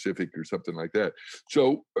that, or Pacific or something like that.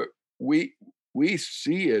 So we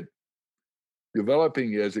see it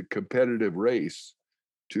developing as a competitive race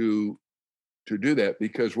to do that,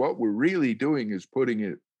 because what we're really doing is putting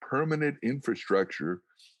a permanent infrastructure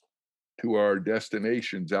to our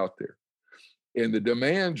destinations out there. And the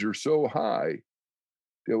demands are so high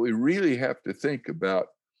that we really have to think about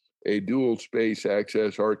a dual space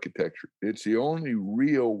access architecture. It's the only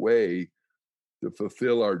real way to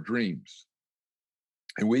fulfill our dreams.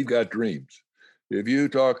 And we've got dreams. If you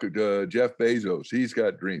talk to Jeff Bezos, he's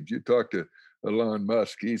got dreams. You talk to Elon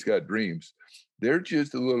Musk, he's got dreams. They're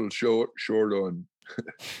just a little short on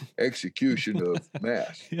execution of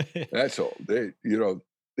mass. That's all. They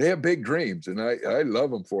have big dreams, and I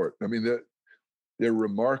love them for it. I mean, they're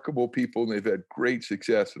remarkable people, and they've had great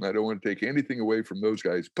success, and I don't want to take anything away from those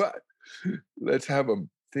guys, but let's have them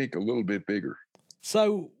think a little bit bigger.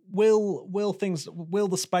 So will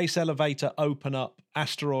the space elevator open up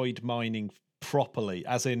asteroid mining properly?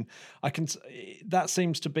 As in, that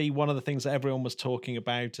seems to be one of the things that everyone was talking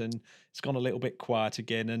about, and it's gone a little bit quiet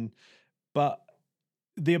again. But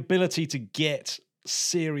the ability to get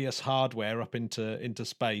serious hardware up into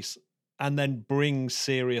space and then bring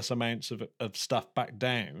serious amounts of stuff back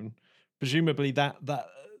down, presumably that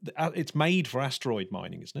it's made for asteroid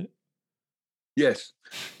mining, isn't it? Yes,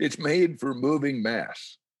 it's made for moving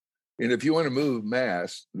mass. And if you want to move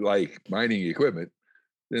mass, like mining equipment,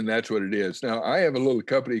 then that's what it is. Now, I have a little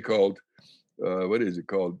company called,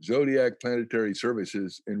 Zodiac Planetary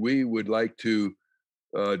Services, and we would like to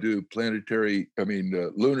do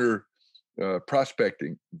lunar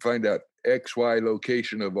prospecting, find out XY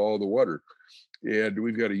location of all the water. And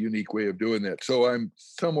we've got a unique way of doing that. So I'm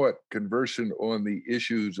somewhat conversant on the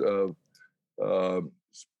issues of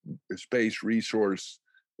space resource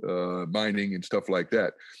mining and stuff like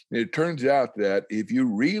that. And it turns out that if you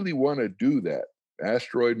really want to do that,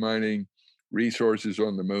 asteroid mining, resources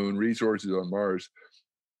on the moon, resources on Mars,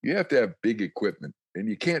 you have to have big equipment, and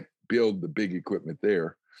you can't build the big equipment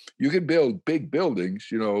there. You can build big buildings,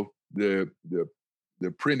 the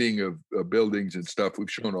printing of buildings and stuff. We've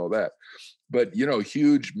shown all that, but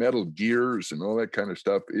huge metal gears and all that kind of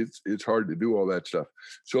stuff. It's hard to do all that stuff.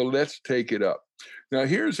 So let's take it up. Now,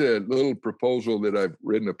 here's a little proposal that I've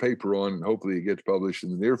written a paper on, and hopefully it gets published in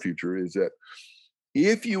the near future, is that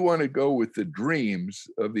if you want to go with the dreams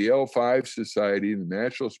of the L5 Society, the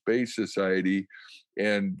National Space Society,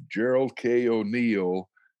 and Gerald K. O'Neill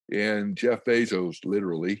and Jeff Bezos,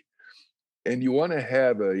 literally, and you want to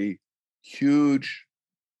have a huge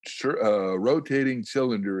rotating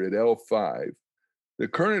cylinder at L5, the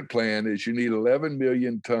current plan is you need 11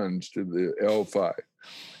 million tons to the L5.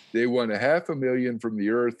 They want 500,000 from the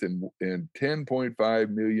Earth and 10.5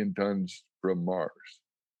 million tons from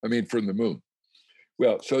from the moon.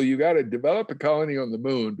 Well, so you got to develop a colony on the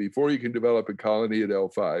moon before you can develop a colony at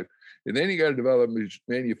L5. And then you got to develop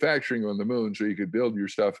manufacturing on the moon so you could build your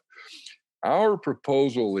stuff. Our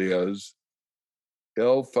proposal is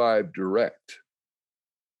L5 direct.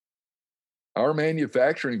 Our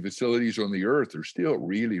manufacturing facilities on the Earth are still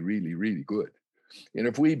really, really, really good. And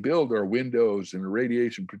if we build our windows and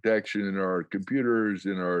radiation protection and our computers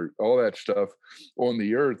and all that stuff on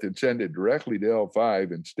the Earth and send it directly to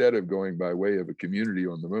L5 instead of going by way of a community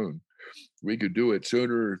on the moon, we could do it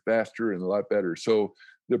sooner, faster, and a lot better. So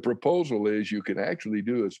the proposal is you can actually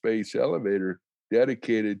do a space elevator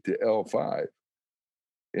dedicated to L5.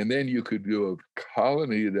 And then you could do a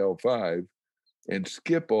colony at L5 and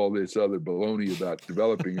skip all this other baloney about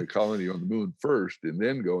developing a colony on the moon first and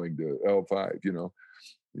then going to L5,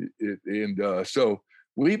 So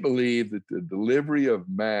we believe that the delivery of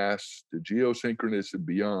mass to geosynchronous and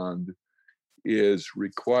beyond is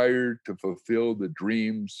required to fulfill the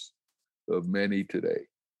dreams of many today.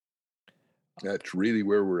 That's really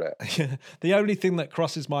where we're at. The only thing that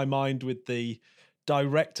crosses my mind with the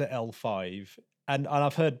direct to L5, and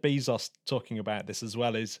I've heard Bezos talking about this as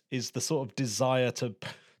well, is the sort of desire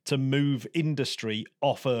to move industry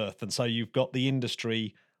off Earth. And so you've got the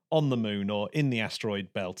industry on the moon or in the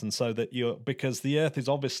asteroid belt. And so that because the Earth is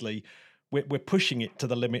obviously, we're pushing it to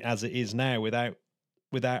the limit as it is now without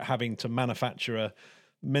having to manufacture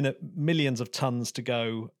millions of tons to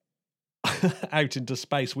go out into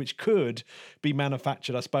space, which could be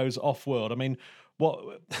manufactured, I suppose, off-world. I mean,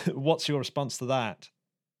 what's your response to that?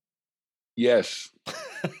 Yes.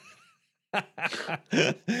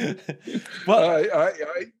 Well,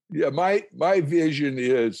 my vision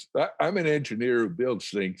is, I'm an engineer who builds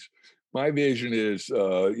things. My vision is,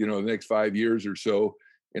 the next 5 years or so,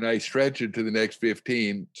 and I stretch it to the next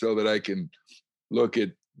 15 so that I can look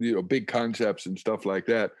at, big concepts and stuff like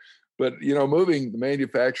that. But, moving the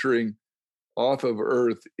manufacturing off of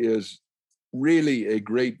Earth is really a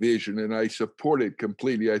great vision, and I support it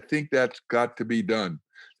completely. I think that's got to be done.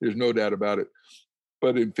 There's no doubt about it.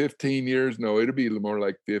 But in 15 years, no, it'll be more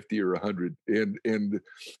like 50 or 100. And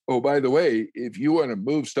oh, by the way, if you want to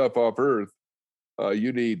move stuff off Earth,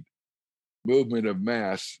 you need movement of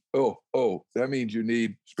mass. Oh, that means you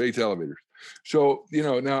need space elevators. So,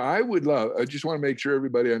 now I just want to make sure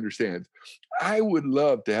everybody understands, I would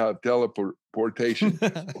love to have teleportation,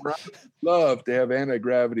 or I would love to have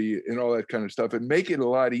anti-gravity and all that kind of stuff and make it a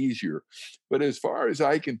lot easier. But as far as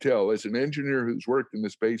I can tell, as an engineer who's worked in the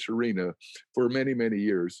space arena for many, many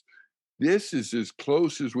years, this is as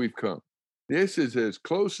close as we've come. This is as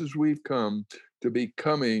close as we've come to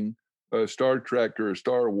becoming a Star Trek or a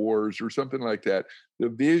Star Wars or something like that. The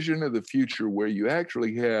vision of the future where you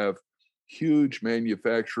actually have huge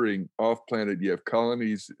manufacturing off planet, you have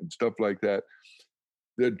colonies and stuff like that.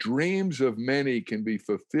 The dreams of many can be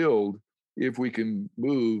fulfilled if we can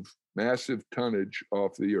move massive tonnage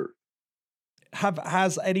off the Earth.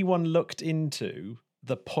 Has anyone looked into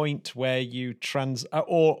the point where you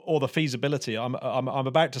or the feasibility? I'm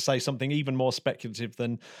about to say something even more speculative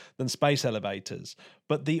than space elevators,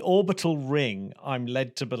 but the orbital ring, I'm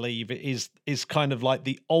led to believe, is kind of like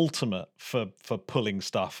the ultimate for pulling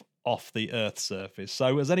stuff off the Earth's surface.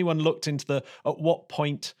 So has anyone looked into at what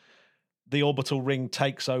point the orbital ring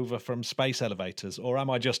takes over from space elevators, or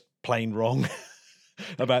am I just plain wrong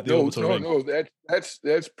about the orbital ring? No,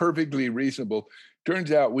 that's perfectly reasonable.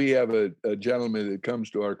 Turns out we have a gentleman that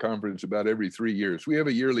comes to our conference about every 3 years. We have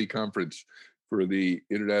a yearly conference for the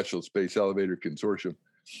International Space Elevator Consortium.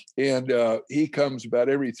 And he comes about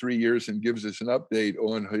every 3 years and gives us an update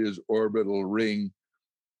on his orbital ring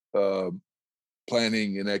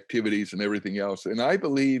planning and activities and everything else. And I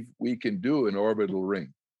believe we can do an orbital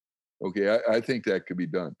ring. Okay, I think that could be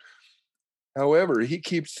done. However, he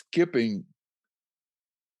keeps skipping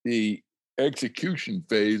the execution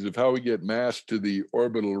phase of how we get mass to the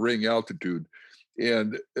orbital ring altitude.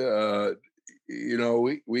 And,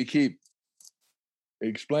 we keep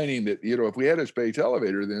explaining that, if we had a space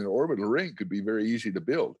elevator, then an orbital ring could be very easy to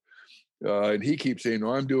build. And he keeps saying,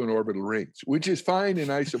 no, I'm doing orbital rings, which is fine.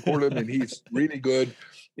 And I support him, and he's really good.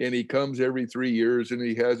 And he comes every 3 years, and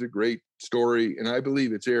he has a great story. And I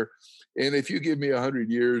believe it's there. And if you give me 100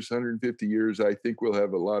 years, 150 years, I think we'll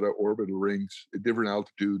have a lot of orbital rings at different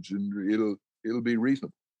altitudes, and it'll be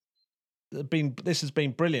reasonable. This has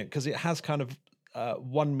been brilliant, because it has kind of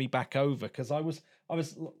won me back over, because I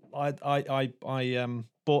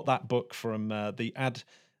bought that book from the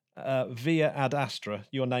Via Ad Astra.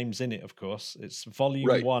 Your name's in it, of course. It's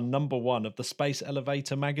volume 1, number 1 of the Space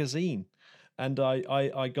Elevator magazine, and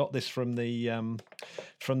I got this from the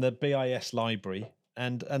BIS library.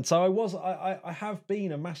 And so I have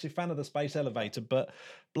been a massive fan of the Space Elevator, but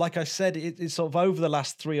like I said, it's sort of over the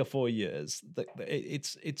last 3 or 4 years that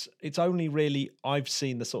it's only really I've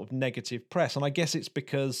seen the sort of negative press, and I guess it's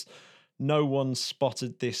because no one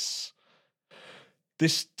spotted this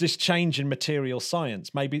change in material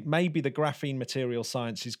science. Maybe the graphene material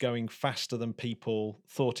science is going faster than people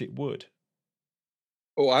thought it would.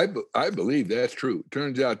 Oh, I believe that's true.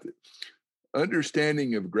 Turns out that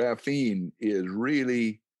understanding of graphene is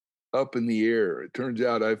really up in the air. It turns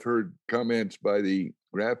out I've heard comments by the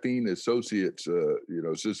Graphene Associates,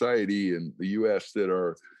 Society in the U.S. that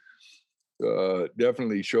are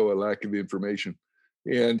definitely show a lack of information.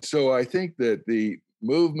 And so I think that the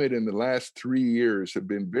movement in the last 3 years have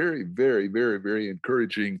been very, very, very, very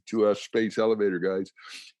encouraging to us space elevator guys.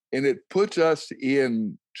 And it puts us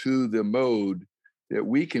into the mode that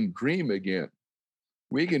we can dream again.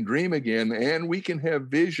 We can dream again, and we can have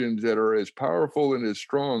visions that are as powerful and as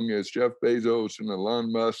strong as Jeff Bezos and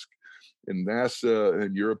Elon Musk and NASA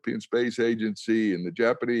and European Space Agency and the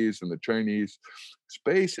Japanese and the Chinese.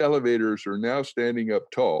 Space elevators are now standing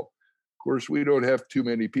up tall. Of course, we don't have too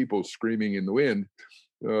many people screaming in the wind.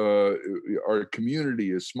 Our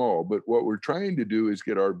community is small, but what we're trying to do is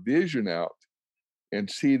get our vision out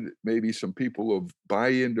and see that maybe some people will buy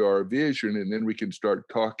into our vision, and then we can start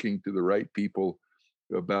talking to the right people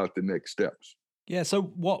about the next steps. Yeah. So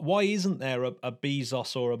why isn't there a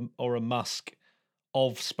Bezos or a Musk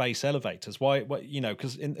of space elevators? Why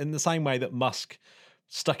because in the same way that Musk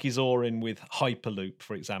stuck his oar in with Hyperloop,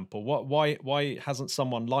 for example, why hasn't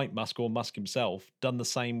someone like Musk or Musk himself done the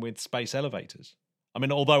same with space elevators? I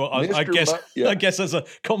mean, although I guess there's a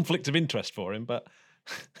conflict of interest for him, but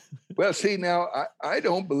well, see, now I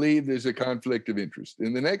don't believe there's a conflict of interest.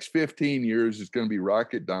 In the next 15 years, it's going to be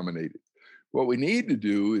rocket dominated. What we need to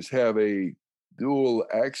do is have a dual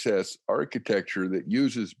access architecture that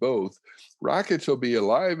uses both. Rockets will be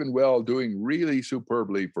alive and well, doing really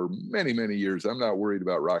superbly for many, many years. I'm not worried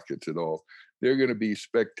about rockets at all. They're going to be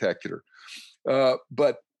spectacular.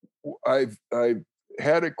 But I've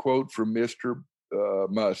had a quote from Mr.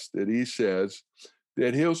 Musk that he says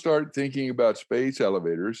that he'll start thinking about space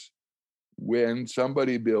elevators when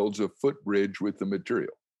somebody builds a footbridge with the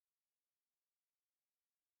material.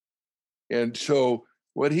 And so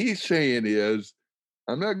what he's saying is,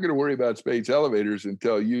 I'm not going to worry about space elevators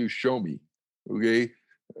until you show me, okay?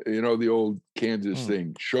 The old Kansas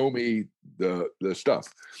thing, show me the stuff.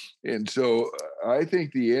 And so I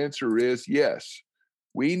think the answer is yes.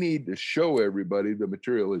 We need to show everybody the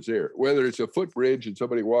material is there, whether it's a footbridge and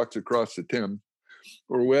somebody walks across the Thames,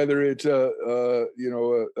 or whether it's a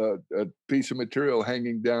piece of material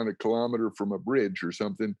hanging down a kilometer from a bridge or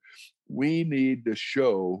something. We need to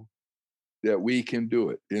show that we can do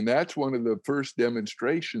it. And that's one of the first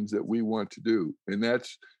demonstrations that we want to do. And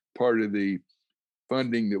that's part of the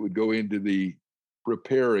funding that would go into the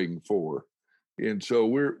preparing for. And so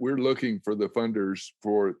we're looking for the funders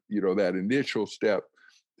for, that initial step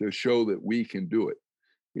to show that we can do it.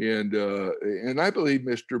 And I believe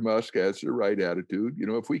Mr. Musk has the right attitude.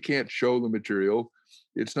 If we can't show the material,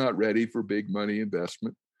 it's not ready for big money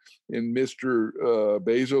investment. And Mr.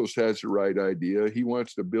 Bezos has the right idea. He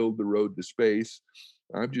wants to build the road to space.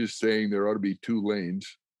 I'm just saying there ought to be 2 lanes,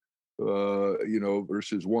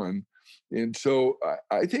 versus 1. And so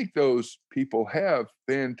I think those people have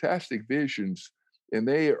fantastic visions and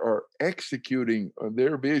they are executing on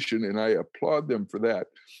their vision, and I applaud them for that.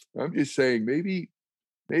 I'm just saying, maybe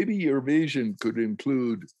your vision could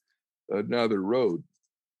include another road.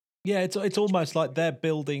 Yeah, it's almost like they're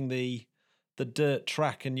building the dirt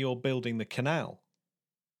track and you're building the canal.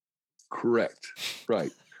 Correct.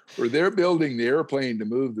 Right. Or they're building the airplane to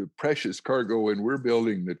move the precious cargo, and we're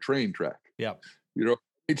building the train track. Yeah. You know,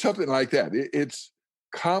 it's something like that. It's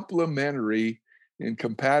complementary and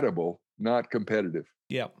compatible, not competitive.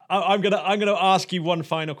 Yeah, I'm gonna ask you one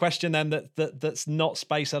final question then that's not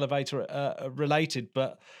space elevator related,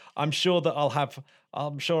 but I'm sure I'll have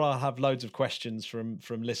loads of questions from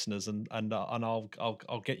listeners, and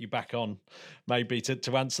I'll get you back on maybe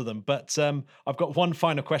to answer them. But I've got one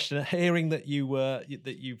final question. Hearing that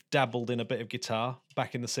you've dabbled in a bit of guitar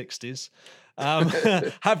back in the '60s,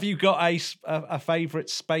 have you got a favorite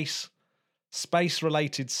space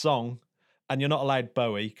related song? And you're not allowed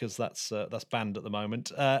Bowie because that's banned at the moment.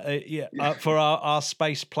 For our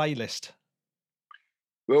space playlist.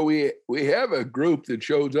 Well, we have a group that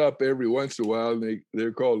shows up every once in a while, and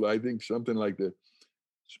they're called, I think, something like the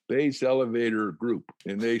Space Elevator Group,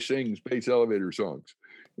 and they sing space elevator songs.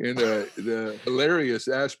 And the hilarious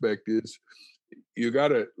aspect is you got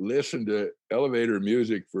to listen to elevator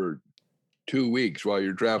music for 2 weeks while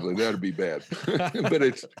you're traveling. That'd be bad. But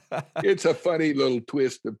it's a funny little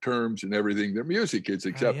twist of terms and everything. Their music is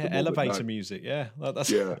acceptable. Yeah, elevator music. Yeah, that's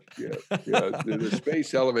yeah. The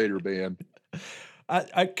Space Elevator Band. Are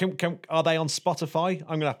they on Spotify?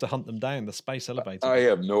 I'm gonna have to hunt them down. The Space Elevator. I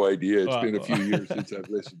have no idea. It's been a few years since I've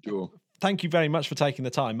listened to them. Thank you very much for taking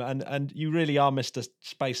the time, and you really are Mr.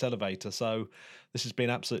 Space Elevator. So this has been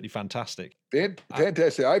absolutely fantastic.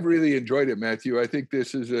 Fantastic. I've really enjoyed it, Matthew. I think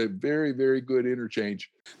this is a very, very good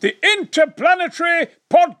interchange. The Interplanetary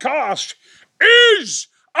Podcast is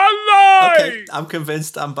alive! Okay, I'm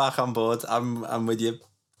convinced. I'm back on board. I'm with you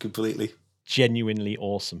completely. Genuinely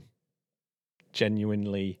awesome.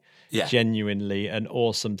 Genuinely an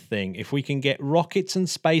awesome thing. If we can get rockets and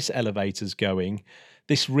space elevators going,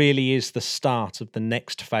 this really is the start of the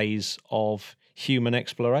next phase of human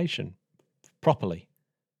exploration properly.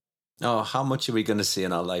 Oh, how much are we going to see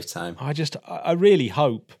in our lifetime? I really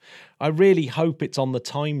hope it's on the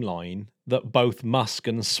timeline that both Musk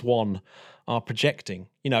and Swan are projecting.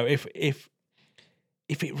 You know, if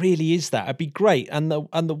it really is that, it'd be great, and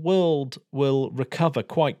the world will recover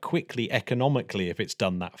quite quickly economically if it's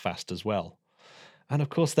done that fast as well. And of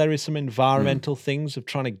course, there is some environmental things of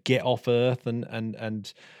trying to get off Earth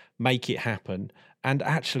and make it happen. And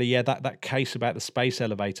actually, yeah, that case about the space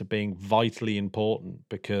elevator being vitally important,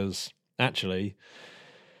 because actually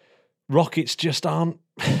rockets just aren't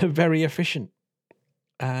very efficient.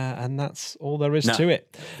 And that's all there is to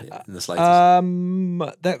it. In the slightest.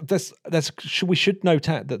 We should note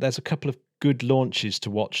out that there's a couple of good launches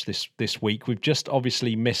to watch this week. We've just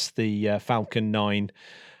obviously missed the Falcon 9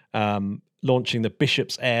 launching the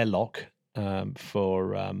Bishop's Airlock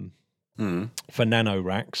for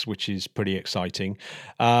nanoracks, which is pretty exciting.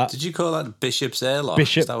 Did you call that Bishop's Airlock?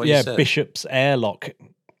 Is that what you said? Bishop's Airlock.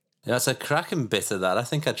 Yeah, that's a cracking bit of that. I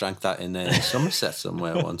think I drank that in Somerset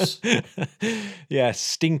somewhere once. Yeah,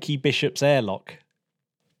 Stinky Bishop's Airlock.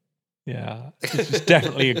 Yeah, this is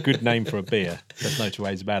definitely a good name for a beer. There's no two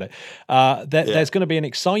ways about it. There's going to be an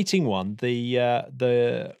exciting one,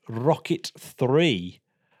 the Rocket 3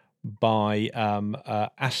 by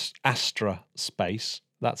Astra Space.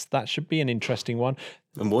 That should be an interesting one.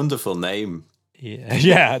 A wonderful name.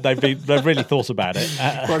 Yeah, they've really thought about it.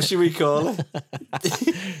 What should we call it?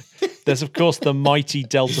 There's of course the mighty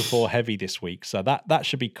Delta IV Heavy this week, so that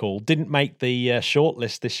should be cool. Didn't make the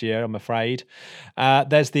shortlist this year, I'm afraid.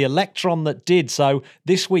 There's the Electron that did. So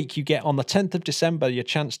this week you get on the 10th of December your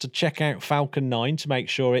chance to check out Falcon 9 to make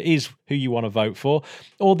sure it is who you want to vote for,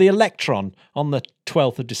 or the Electron on the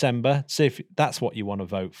 12th of December. See if that's what you want to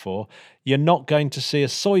vote for. You're not going to see a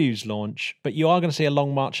Soyuz launch, but you are going to see a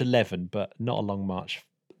Long March 11, but not a Long March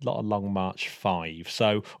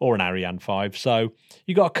 5, or an Ariane 5. So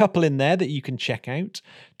you got a couple in there that you can check out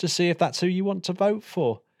to see if that's who you want to vote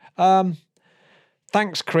for.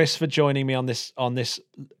 Thanks, Chris, for joining me on this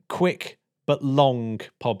quick but long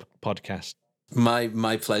podcast.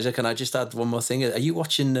 My pleasure. Can I just add one more thing? Are you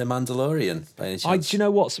watching The Mandalorian by any chance? Do you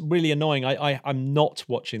know what's really annoying? I'm not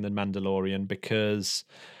watching The Mandalorian because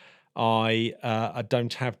I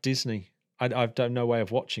don't have Disney. I don't know way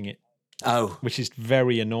of watching it. Oh, which is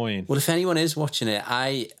very annoying. Well, if anyone is watching it,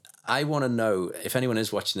 I want to know, if anyone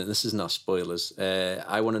is watching it, this is not spoilers,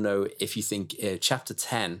 I want to know if you think, Chapter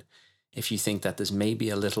 10, if you think that there's maybe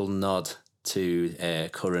a little nod to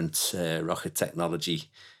current rocket technology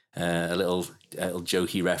a little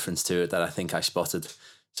jokey reference to it that I think I spotted.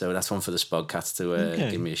 So that's one for the Spodcats to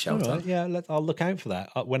give me a shout out. Yeah, I'll look out for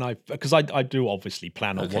that because I do obviously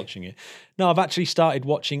plan on watching it. No, I've actually started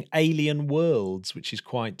watching Alien Worlds, which is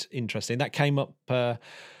quite interesting. That came up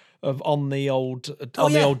on the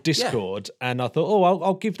old Discord, and I thought,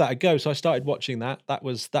 I'll give that a go. So I started watching that. That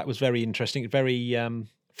was very interesting. Very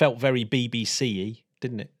felt very BBC-y,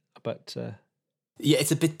 didn't it? But yeah,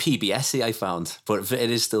 it's a bit PBS-y, I found, but it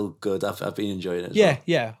is still good. I've been enjoying it.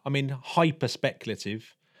 Yeah. I mean, hyper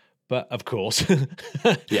speculative. But of course,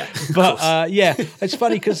 yeah. But yeah, it's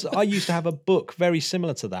funny because I used to have a book very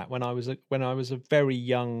similar to that when I was a very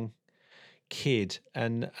young kid,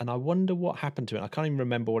 and I wonder what happened to it. I can't even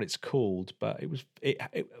remember what it's called, but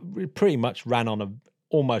it pretty much ran on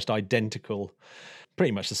almost identical,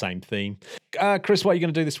 pretty much the same theme. Chris, what are you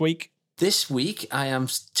going to do this week? This week, I am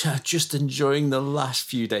just enjoying the last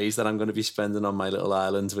few days that I'm going to be spending on my little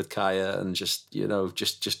island with Kaya, and just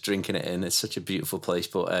drinking it in. It's such a beautiful place,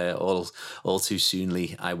 but all too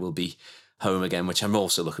soonly I will be home again, which I'm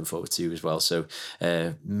also looking forward to as well. So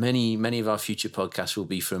many of our future podcasts will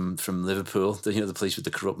be from Liverpool, the place with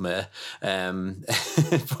the corrupt mayor.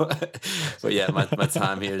 But yeah, my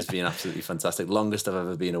time here has been absolutely fantastic. Longest I've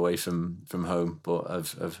ever been away from home, but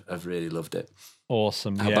I've really loved it.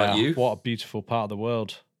 Awesome. How about you? What a beautiful part of the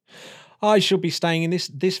world. I shall be staying in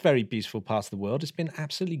this very beautiful part of the world. It's been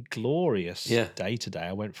absolutely glorious day today.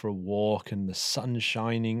 I went for a walk and the sun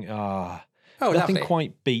shining. Nothing lovely.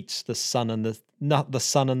 quite beats the sun and the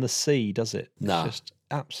sun and the sea, does it? No. It's just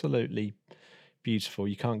absolutely beautiful.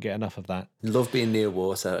 You can't get enough of that. Love being near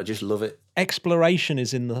water. I just love it. Exploration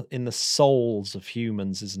is in the souls of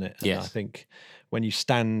humans, isn't it? And yes. I think when you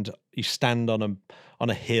stand on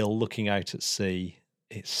a hill looking out at sea,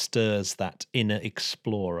 it stirs that inner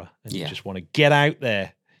explorer, and you just want to get out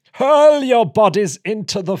there, hurl your bodies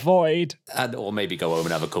into the void, or maybe go home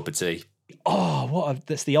and have a cup of tea. Oh,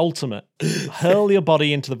 that's the ultimate. Hurl your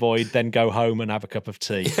body into the void, then go home and have a cup of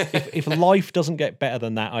tea. If life doesn't get better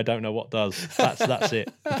than that, I don't know what does. That's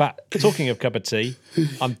it. In fact, talking of cup of tea,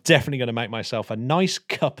 I'm definitely going to make myself a nice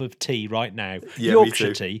cup of tea right now. Yeah,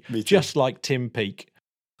 Yorkshire tea, just like Tim Peake.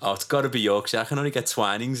 Oh, it's got to be Yorkshire. I can only get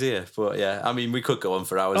Twinings here, but yeah, I mean, we could go on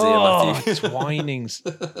for hours here, Matthew. Twinings.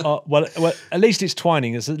 Well, at least it's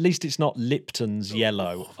Twinings. At least it's not Lipton's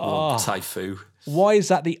yellow. Typhoo. Why is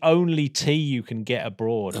that the only tea you can get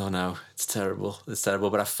abroad? Oh no, it's terrible. It's terrible.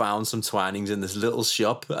 But I found some Twinings in this little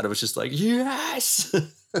shop, and I was just like, yes.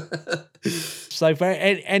 So for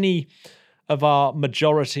any of our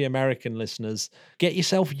majority American listeners, get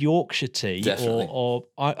yourself Yorkshire tea, or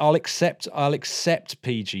I'll accept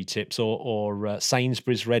PG Tips or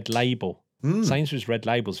Sainsbury's Red Label. Sainsbury's Red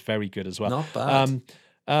Label's very good as well. Not bad.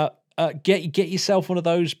 Get yourself one of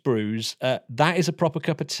those brews. That is a proper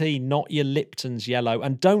cup of tea, not your Lipton's yellow.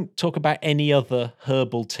 And don't talk about any other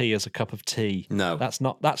herbal tea as a cup of tea. No, that's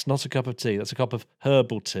not a cup of tea. That's a cup of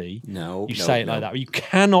herbal tea. No, you say it like that. You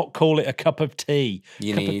cannot call it a cup of tea.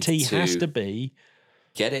 You cup need of tea to has to be.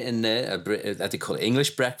 Get it in there. They call it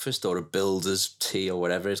English breakfast or a builder's tea or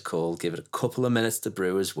whatever it's called. Give it a couple of minutes to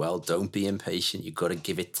brew as well. Don't be impatient. You've got to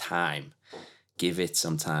give it time. Give it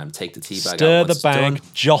some time. Take the tea bag out. Stir the bag,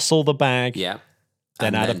 jostle the bag. Yeah.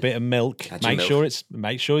 Then add a bit of milk. Make sure it's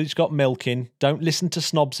got milk in. Don't listen to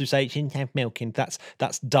snobs who say it didn't have milk in. That's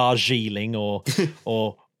Darjeeling or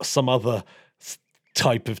some other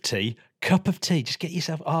type of tea. Cup of tea. Just get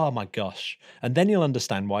yourself. Oh my gosh! And then you'll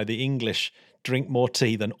understand why the English drink more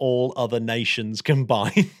tea than all other nations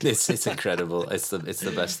combined. It's incredible. It's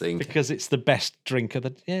the best thing because it's the best drink of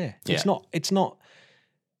the. Yeah.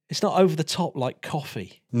 It's not over the top like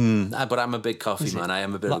coffee. But I'm a big coffee man. I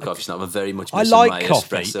am a bit of a coffee snob. I'm very much I missing like my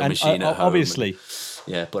coffee, espresso and, machine at home. Obviously.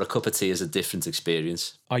 Yeah, but a cup of tea is a different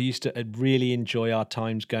experience. I used to really enjoy our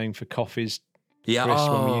times going for coffees. Yeah, Chris,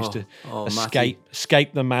 when we used to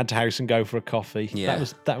escape the madhouse and go for a coffee. Yeah.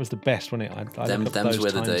 That was the best, wasn't it? Them's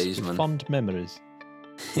were the days, man. Fond memories.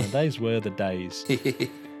 Those were the days.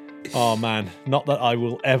 Oh man, not that I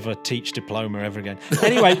will ever teach diploma ever again.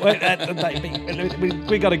 Anyway,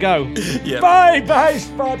 we got to go. Yeah. Bye, Spice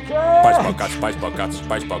Podcast.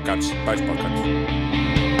 Spice Podcast.